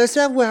with. No, that's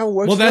not how it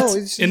works. Well,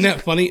 isn't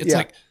that funny? It's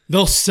like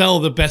they'll sell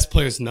the best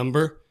player's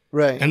number.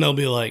 Right. And they'll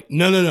be like,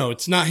 no,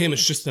 it's not him.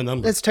 It's just the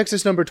number. That's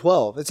Texas number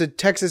 12. It's a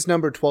Texas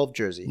number 12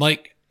 jersey.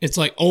 Like, it's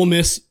like Ole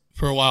Miss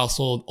for a while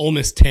sold Ole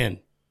Miss 10.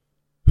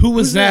 Who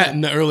was that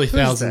in the early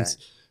thousands?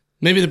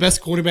 Maybe the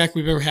best quarterback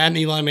we've ever had in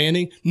Eli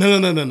Manning? No.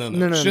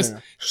 It's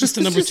just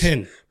the number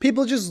 10.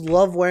 People just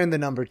love wearing the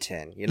number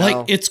 10, you know?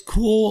 Like, it's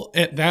cool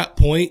at that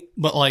point,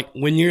 but like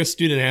when you're a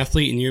student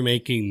athlete and you're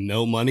making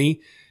no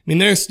money, I mean,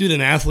 there are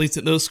student athletes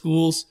at those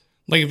schools.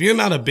 Like, if you're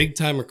not a big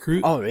time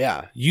recruit, oh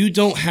yeah, you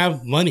don't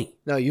have money.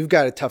 No, you've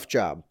got a tough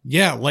job.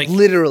 Yeah, like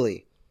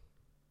literally.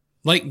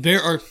 Like,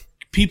 there are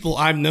people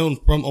I've known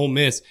from Ole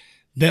Miss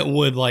that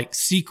would like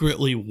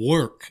secretly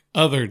work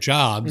other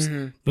jobs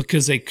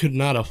because they could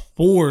not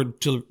afford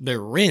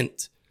their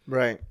rent.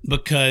 Right.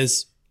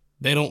 Because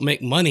they don't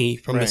make money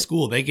from the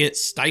school. They get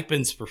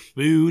stipends for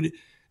food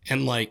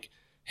and like,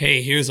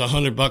 hey, here's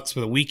 $100 for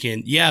the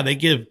weekend. Yeah, they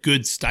give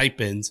good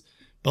stipends,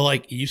 but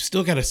like you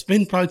still got to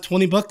spend probably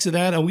 $20 of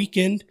that a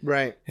weekend.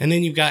 Right. And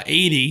then you've got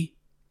 80.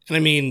 And I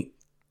mean,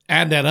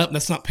 add that up.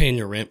 That's not paying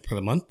your rent for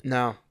the month.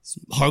 No. It's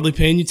hardly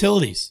paying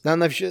utilities. Not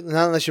unless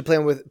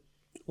you're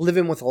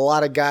living with a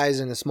lot of guys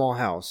in a small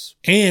house.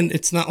 And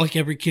it's not like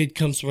every kid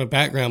comes from a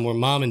background where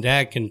mom and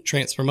dad can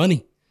transfer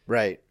money.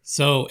 Right.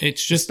 So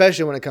it's just...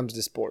 Especially when it comes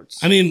to sports.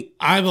 I mean,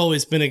 I've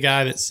always been a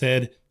guy that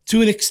said,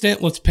 to an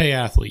extent, let's pay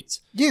athletes.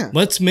 Yeah.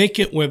 Let's make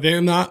it where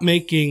they're not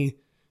making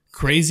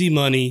crazy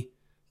money.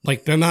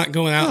 Like, they're not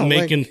going out and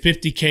making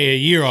 $50K a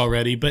year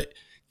already, but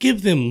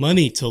give them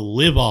money to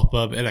live off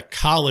of at a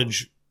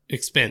college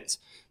expense.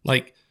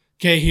 Like...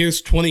 Okay,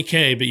 here's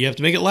 $20K, but you have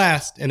to make it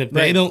last. And if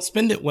they don't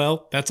spend it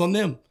well, that's on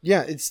them.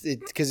 Yeah,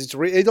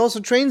 it also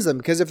trains them.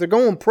 Because if they're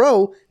going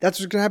pro, that's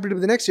what's going to happen to them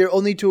the next year,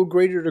 only to a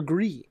greater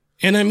degree.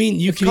 And I mean,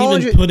 you can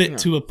even put it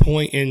to a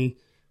point in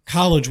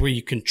college where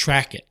you can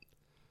track it.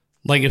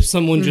 Like if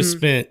someone just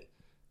spent,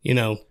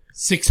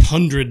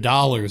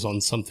 $600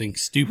 on something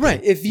stupid,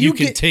 right? If you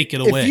can take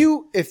it away.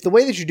 If the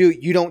way that you do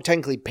it, you don't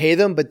technically pay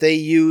them, but they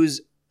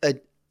use a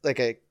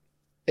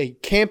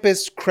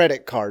campus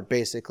credit card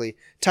basically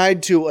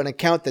tied to an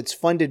account that's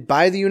funded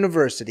by the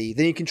university,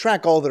 then you can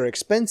track all their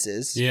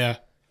expenses. Yeah.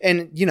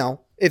 And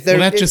if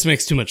they're just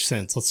makes too much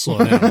sense. Let's slow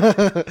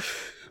down.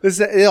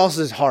 It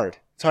also is hard.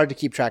 It's hard to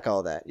keep track of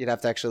all that. You'd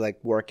have to actually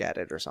work at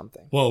it or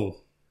something. Whoa.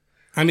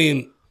 I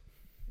mean,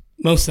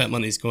 most of that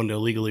money is going to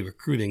illegally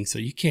recruiting, so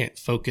you can't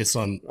focus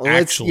on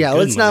actual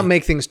let's not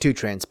make things too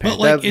transparent.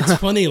 But it's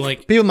funny,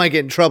 people might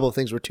get in trouble if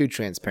things were too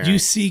transparent. You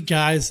see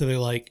guys that are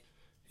like,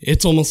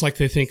 it's almost like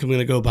they think I'm going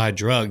to go buy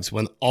drugs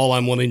when all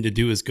I'm wanting to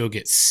do is go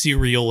get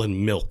cereal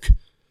and milk.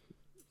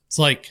 It's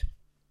like,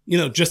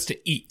 just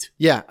to eat.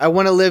 Yeah, I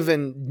want to live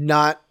in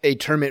not a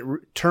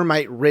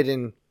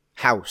termite-ridden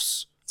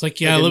house. It's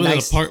like, I live in an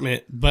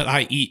apartment, but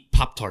I eat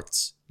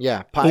Pop-Tarts.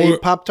 Yeah, I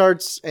eat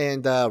Pop-Tarts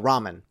and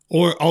ramen.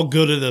 Or I'll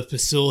go to the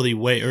facility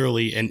way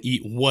early and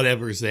eat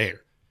whatever's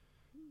there.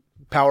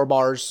 Power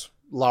bars,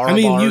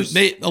 bars.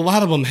 A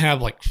lot of them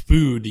have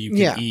food you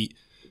can eat,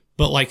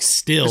 but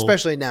still,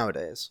 especially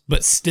nowadays.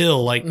 But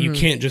still, you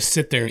can't just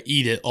sit there and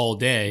eat it all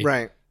day,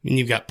 right?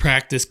 You've got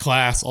practice,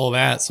 class, all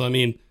that. So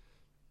a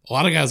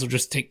lot of guys will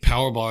just take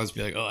power bars, and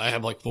be like, "Oh, I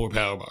have 4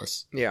 power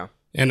bars, yeah,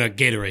 and a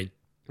Gatorade."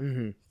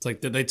 Mm-hmm. It's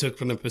like that they took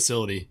from the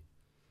facility.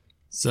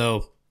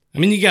 So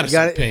you got to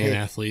start paying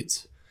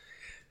athletes.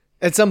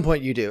 At some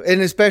point you do.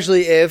 And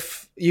especially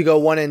if you go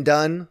one and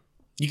done.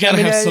 You got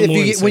to have some more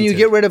incentive. When you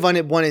get rid of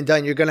one and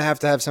done, you're going to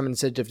have some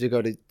incentive to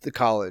go to the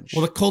college.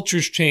 Well, the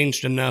culture's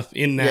changed enough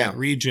in that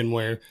region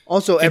where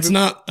also it's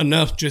not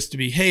enough just to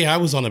be, hey, I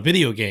was on a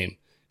video game,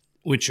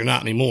 which you're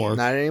not anymore.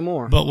 Not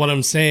anymore. But what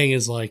I'm saying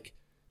is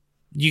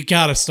you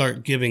got to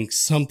start giving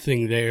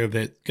something there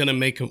that's going to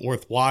make it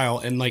worthwhile.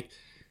 And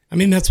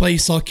that's why you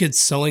saw kids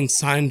selling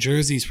signed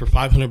jerseys for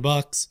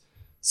 $500.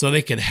 So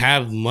they could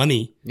have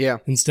money,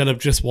 instead of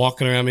just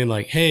walking around being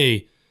like,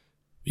 "Hey,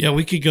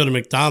 we could go to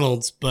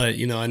McDonald's, but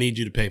I need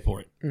you to pay for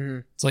it."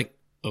 Mm-hmm. It's like,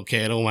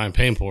 okay, I don't mind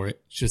paying for it.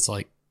 It's just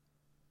it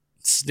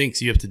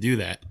stinks. You have to do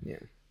that. Yeah.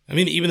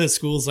 Even in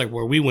schools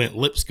where we went,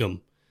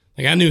 Lipscomb,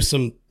 I knew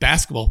some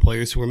basketball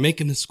players who were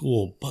making the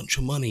school a bunch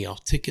of money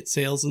off ticket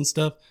sales and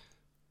stuff.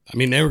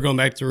 They were going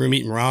back to the room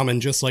eating ramen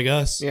just like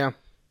us. Yeah,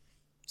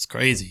 it's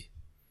crazy.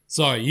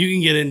 Sorry, you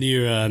can get into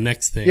your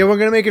next thing. Yeah, we're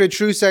going to make it a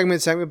true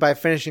segment by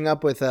finishing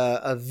up with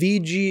a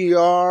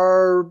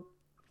VGR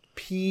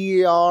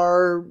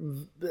PR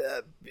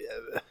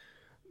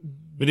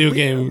video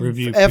game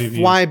review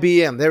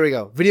FYBM. There we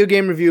go. Video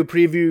game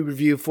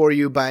review for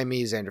you by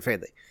me, Zander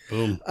Fadley.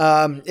 Boom.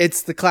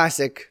 It's the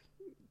classic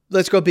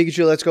Let's Go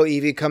Pikachu, Let's Go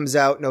Eevee comes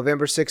out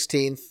November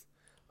 16th.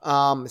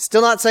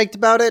 Still not psyched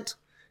about it.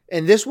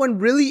 And this one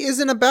really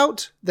isn't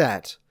about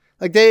that.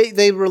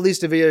 They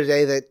released a video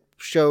today that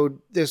showed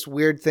this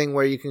weird thing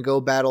where you can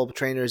go battle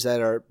trainers that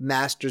are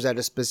masters at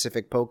a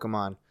specific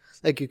Pokemon.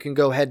 You can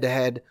go head to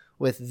head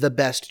with the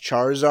best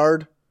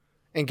Charizard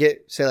and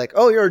say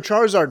oh, you're a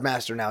Charizard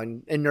master now.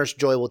 And Nurse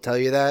Joy will tell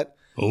you that.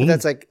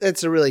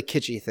 That's a really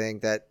kitschy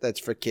thing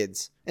that's for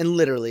kids. And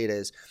literally it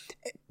is.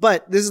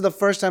 But this is the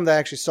first time that I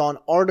actually saw an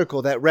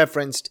article that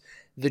referenced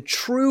the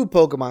true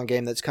Pokemon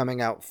game that's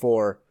coming out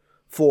for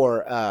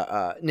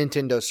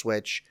Nintendo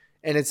Switch.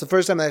 And it's the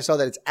first time that I saw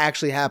that it's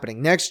actually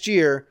happening. Next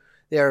year,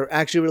 they're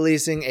actually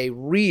releasing a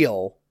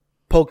real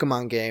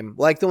Pokemon game,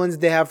 like the ones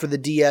they have for the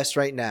DS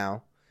right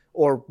now,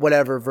 or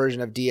whatever version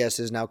of DS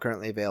is now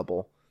currently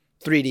available.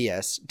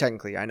 3DS,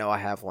 technically. I know I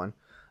have one.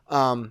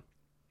 But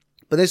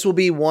this will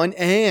be one,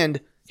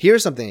 and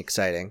here's something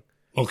exciting.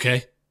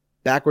 Okay.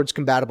 Backwards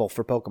compatible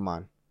for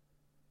Pokemon.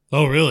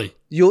 Oh, really?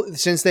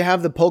 Since they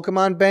have the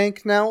Pokemon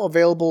Bank now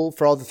available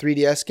for all the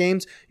 3DS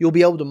games, you'll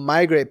be able to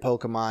migrate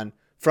Pokemon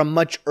from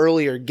much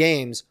earlier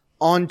games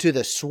onto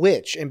the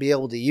Switch and be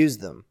able to use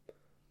them.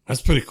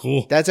 That's pretty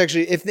cool. That's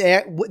actually, if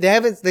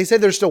they said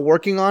they're still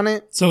working on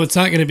it. So it's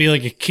not going to be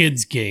like a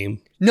kid's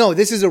game. No,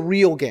 this is a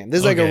real game. This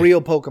is like a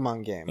real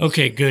Pokemon game.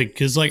 Okay, good.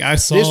 Because I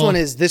saw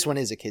this one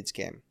is a kid's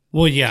game.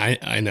 Well, yeah,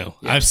 I know.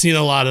 Yeah. I've seen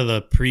a lot of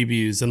the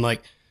previews, and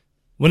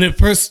when it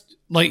first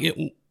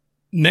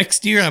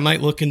next year, I might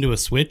look into a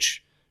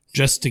Switch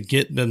just to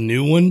get the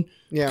new one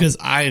because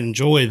I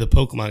enjoy the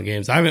Pokemon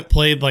games. I haven't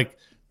played the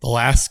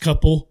last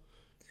couple.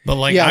 But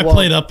I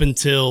played up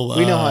until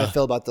we know how I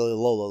feel about the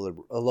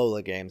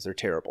Alola games. They're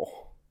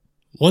terrible.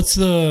 What's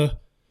the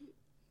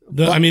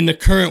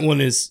current one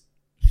is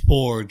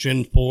 4,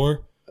 Gen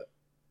 4.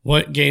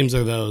 What games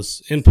are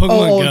those? In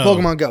Pokemon Go.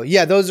 Pokemon Go.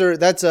 Yeah,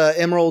 that's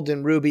Emerald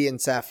and Ruby and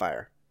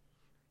Sapphire.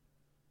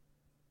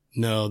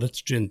 No,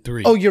 that's Gen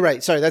 3. Oh, you're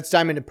right. Sorry, that's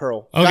Diamond and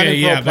Pearl. Okay, Diamond,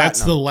 yeah, Pearl,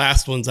 that's the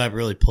last ones I've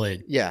really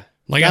played. Yeah.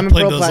 Diamond, I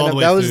played Pearl, those Platinum, all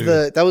the way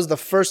through. That was the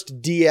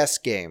first DS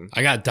game.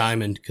 I got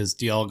Diamond because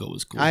Dialga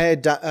was cool. I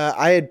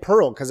had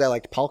Pearl because I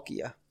liked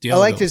Palkia. I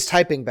liked his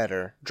typing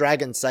better.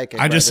 Dragon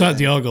Psychic. I just thought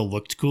Dialga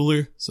looked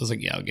cooler, so I was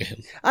like, yeah, I'll get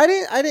him.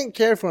 I didn't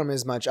care for him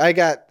as much. I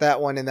got that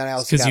one, and then I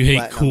also got because you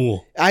hate Platinum.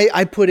 cool.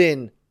 I put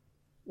in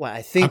well,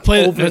 I think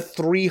over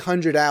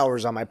 300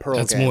 hours on my Pearl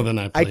game. That's more than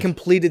I played. I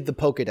completed the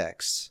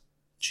Pokedex.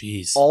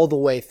 Jeez. All the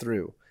way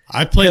through.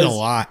 I played a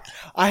lot.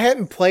 I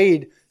hadn't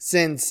played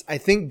since, I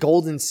think,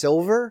 Gold and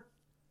Silver.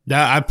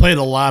 I played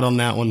a lot on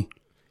that one.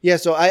 Yeah,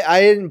 so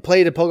I hadn't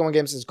played a Pokemon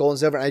game since Gold and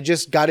Silver. And I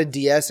just got a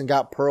DS and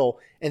got Pearl.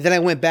 And then I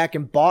went back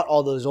and bought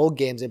all those old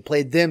games and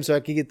played them so I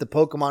could get the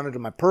Pokemon into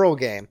my Pearl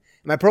game.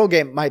 My Pearl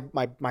game, my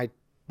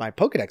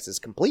Pokedex is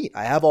complete.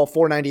 I have all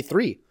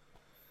 493.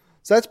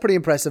 So that's pretty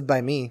impressive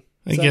by me.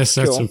 I guess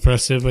that's cool.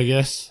 Impressive, I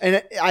guess.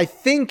 And I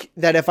think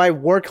that if I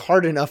work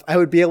hard enough, I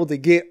would be able to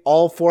get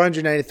all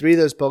 493 of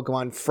those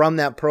Pokemon from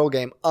that Pearl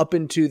game up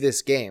into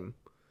this game.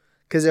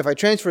 Because if I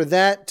transfer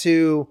that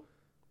to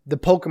the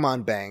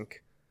Pokemon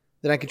Bank,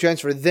 then I can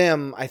transfer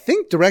them, I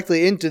think,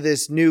 directly into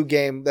this new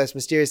game that's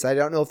mysterious. I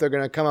don't know if they're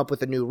going to come up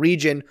with a new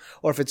region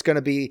or if it's going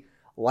to be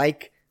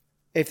like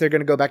if they're going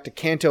to go back to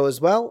Kanto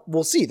as well.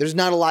 We'll see. There's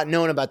not a lot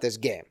known about this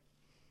game.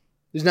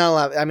 There's not a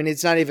lot. I mean,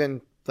 it's not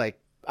even like,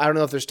 I don't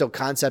know if they're still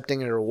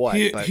concepting it or what.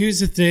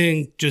 Here's the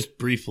thing, just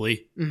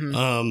briefly.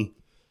 Mm-hmm.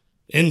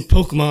 In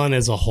Pokemon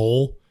as a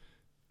whole,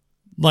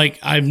 like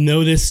I've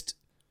noticed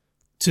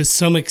to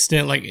some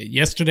extent, like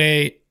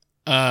yesterday,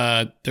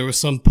 there was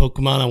some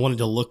Pokemon I wanted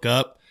to look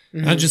up.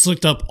 Mm-hmm. I just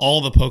looked up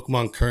all the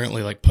Pokemon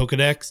currently, like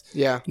Pokedex.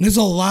 Yeah. And there's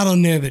a lot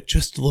on there that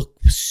just look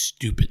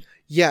stupid.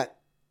 Yeah.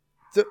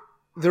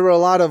 There were a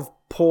lot of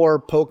poor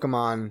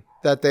Pokemon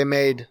that they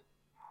made.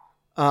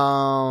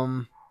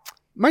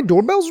 My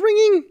doorbell's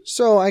ringing,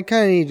 so I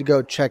kind of need to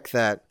go check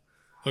that.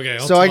 Okay.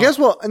 I guess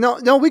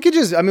no, we could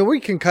just, we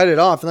can cut it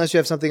off unless you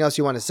have something else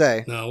you want to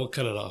say. No, we'll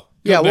cut it off.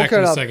 We'll cut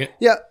it off. Second.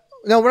 Yeah.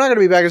 No, we're not going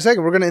to be back in a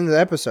second. We're going to end the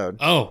episode.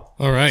 Oh,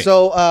 all right.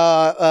 So,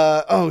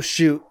 oh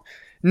shoot.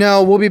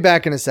 No, we'll be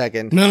back in a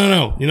second.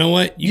 No. You know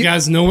what? You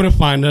guys know where to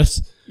find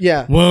us.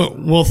 Yeah.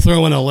 We'll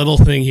throw in a little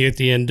thing here at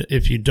the end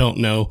if you don't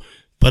know.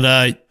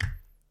 But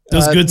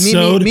that's good.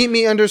 Meet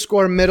me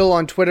 _middle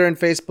on Twitter and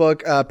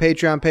Facebook,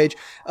 Patreon page.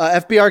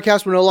 FBR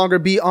Cast will no longer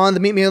be on the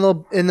Meet Me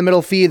in the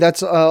Middle feed.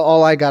 That's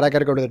all I got. I got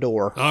to go to the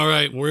door. All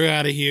right. We're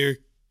out of here.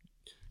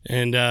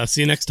 And see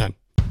you next time.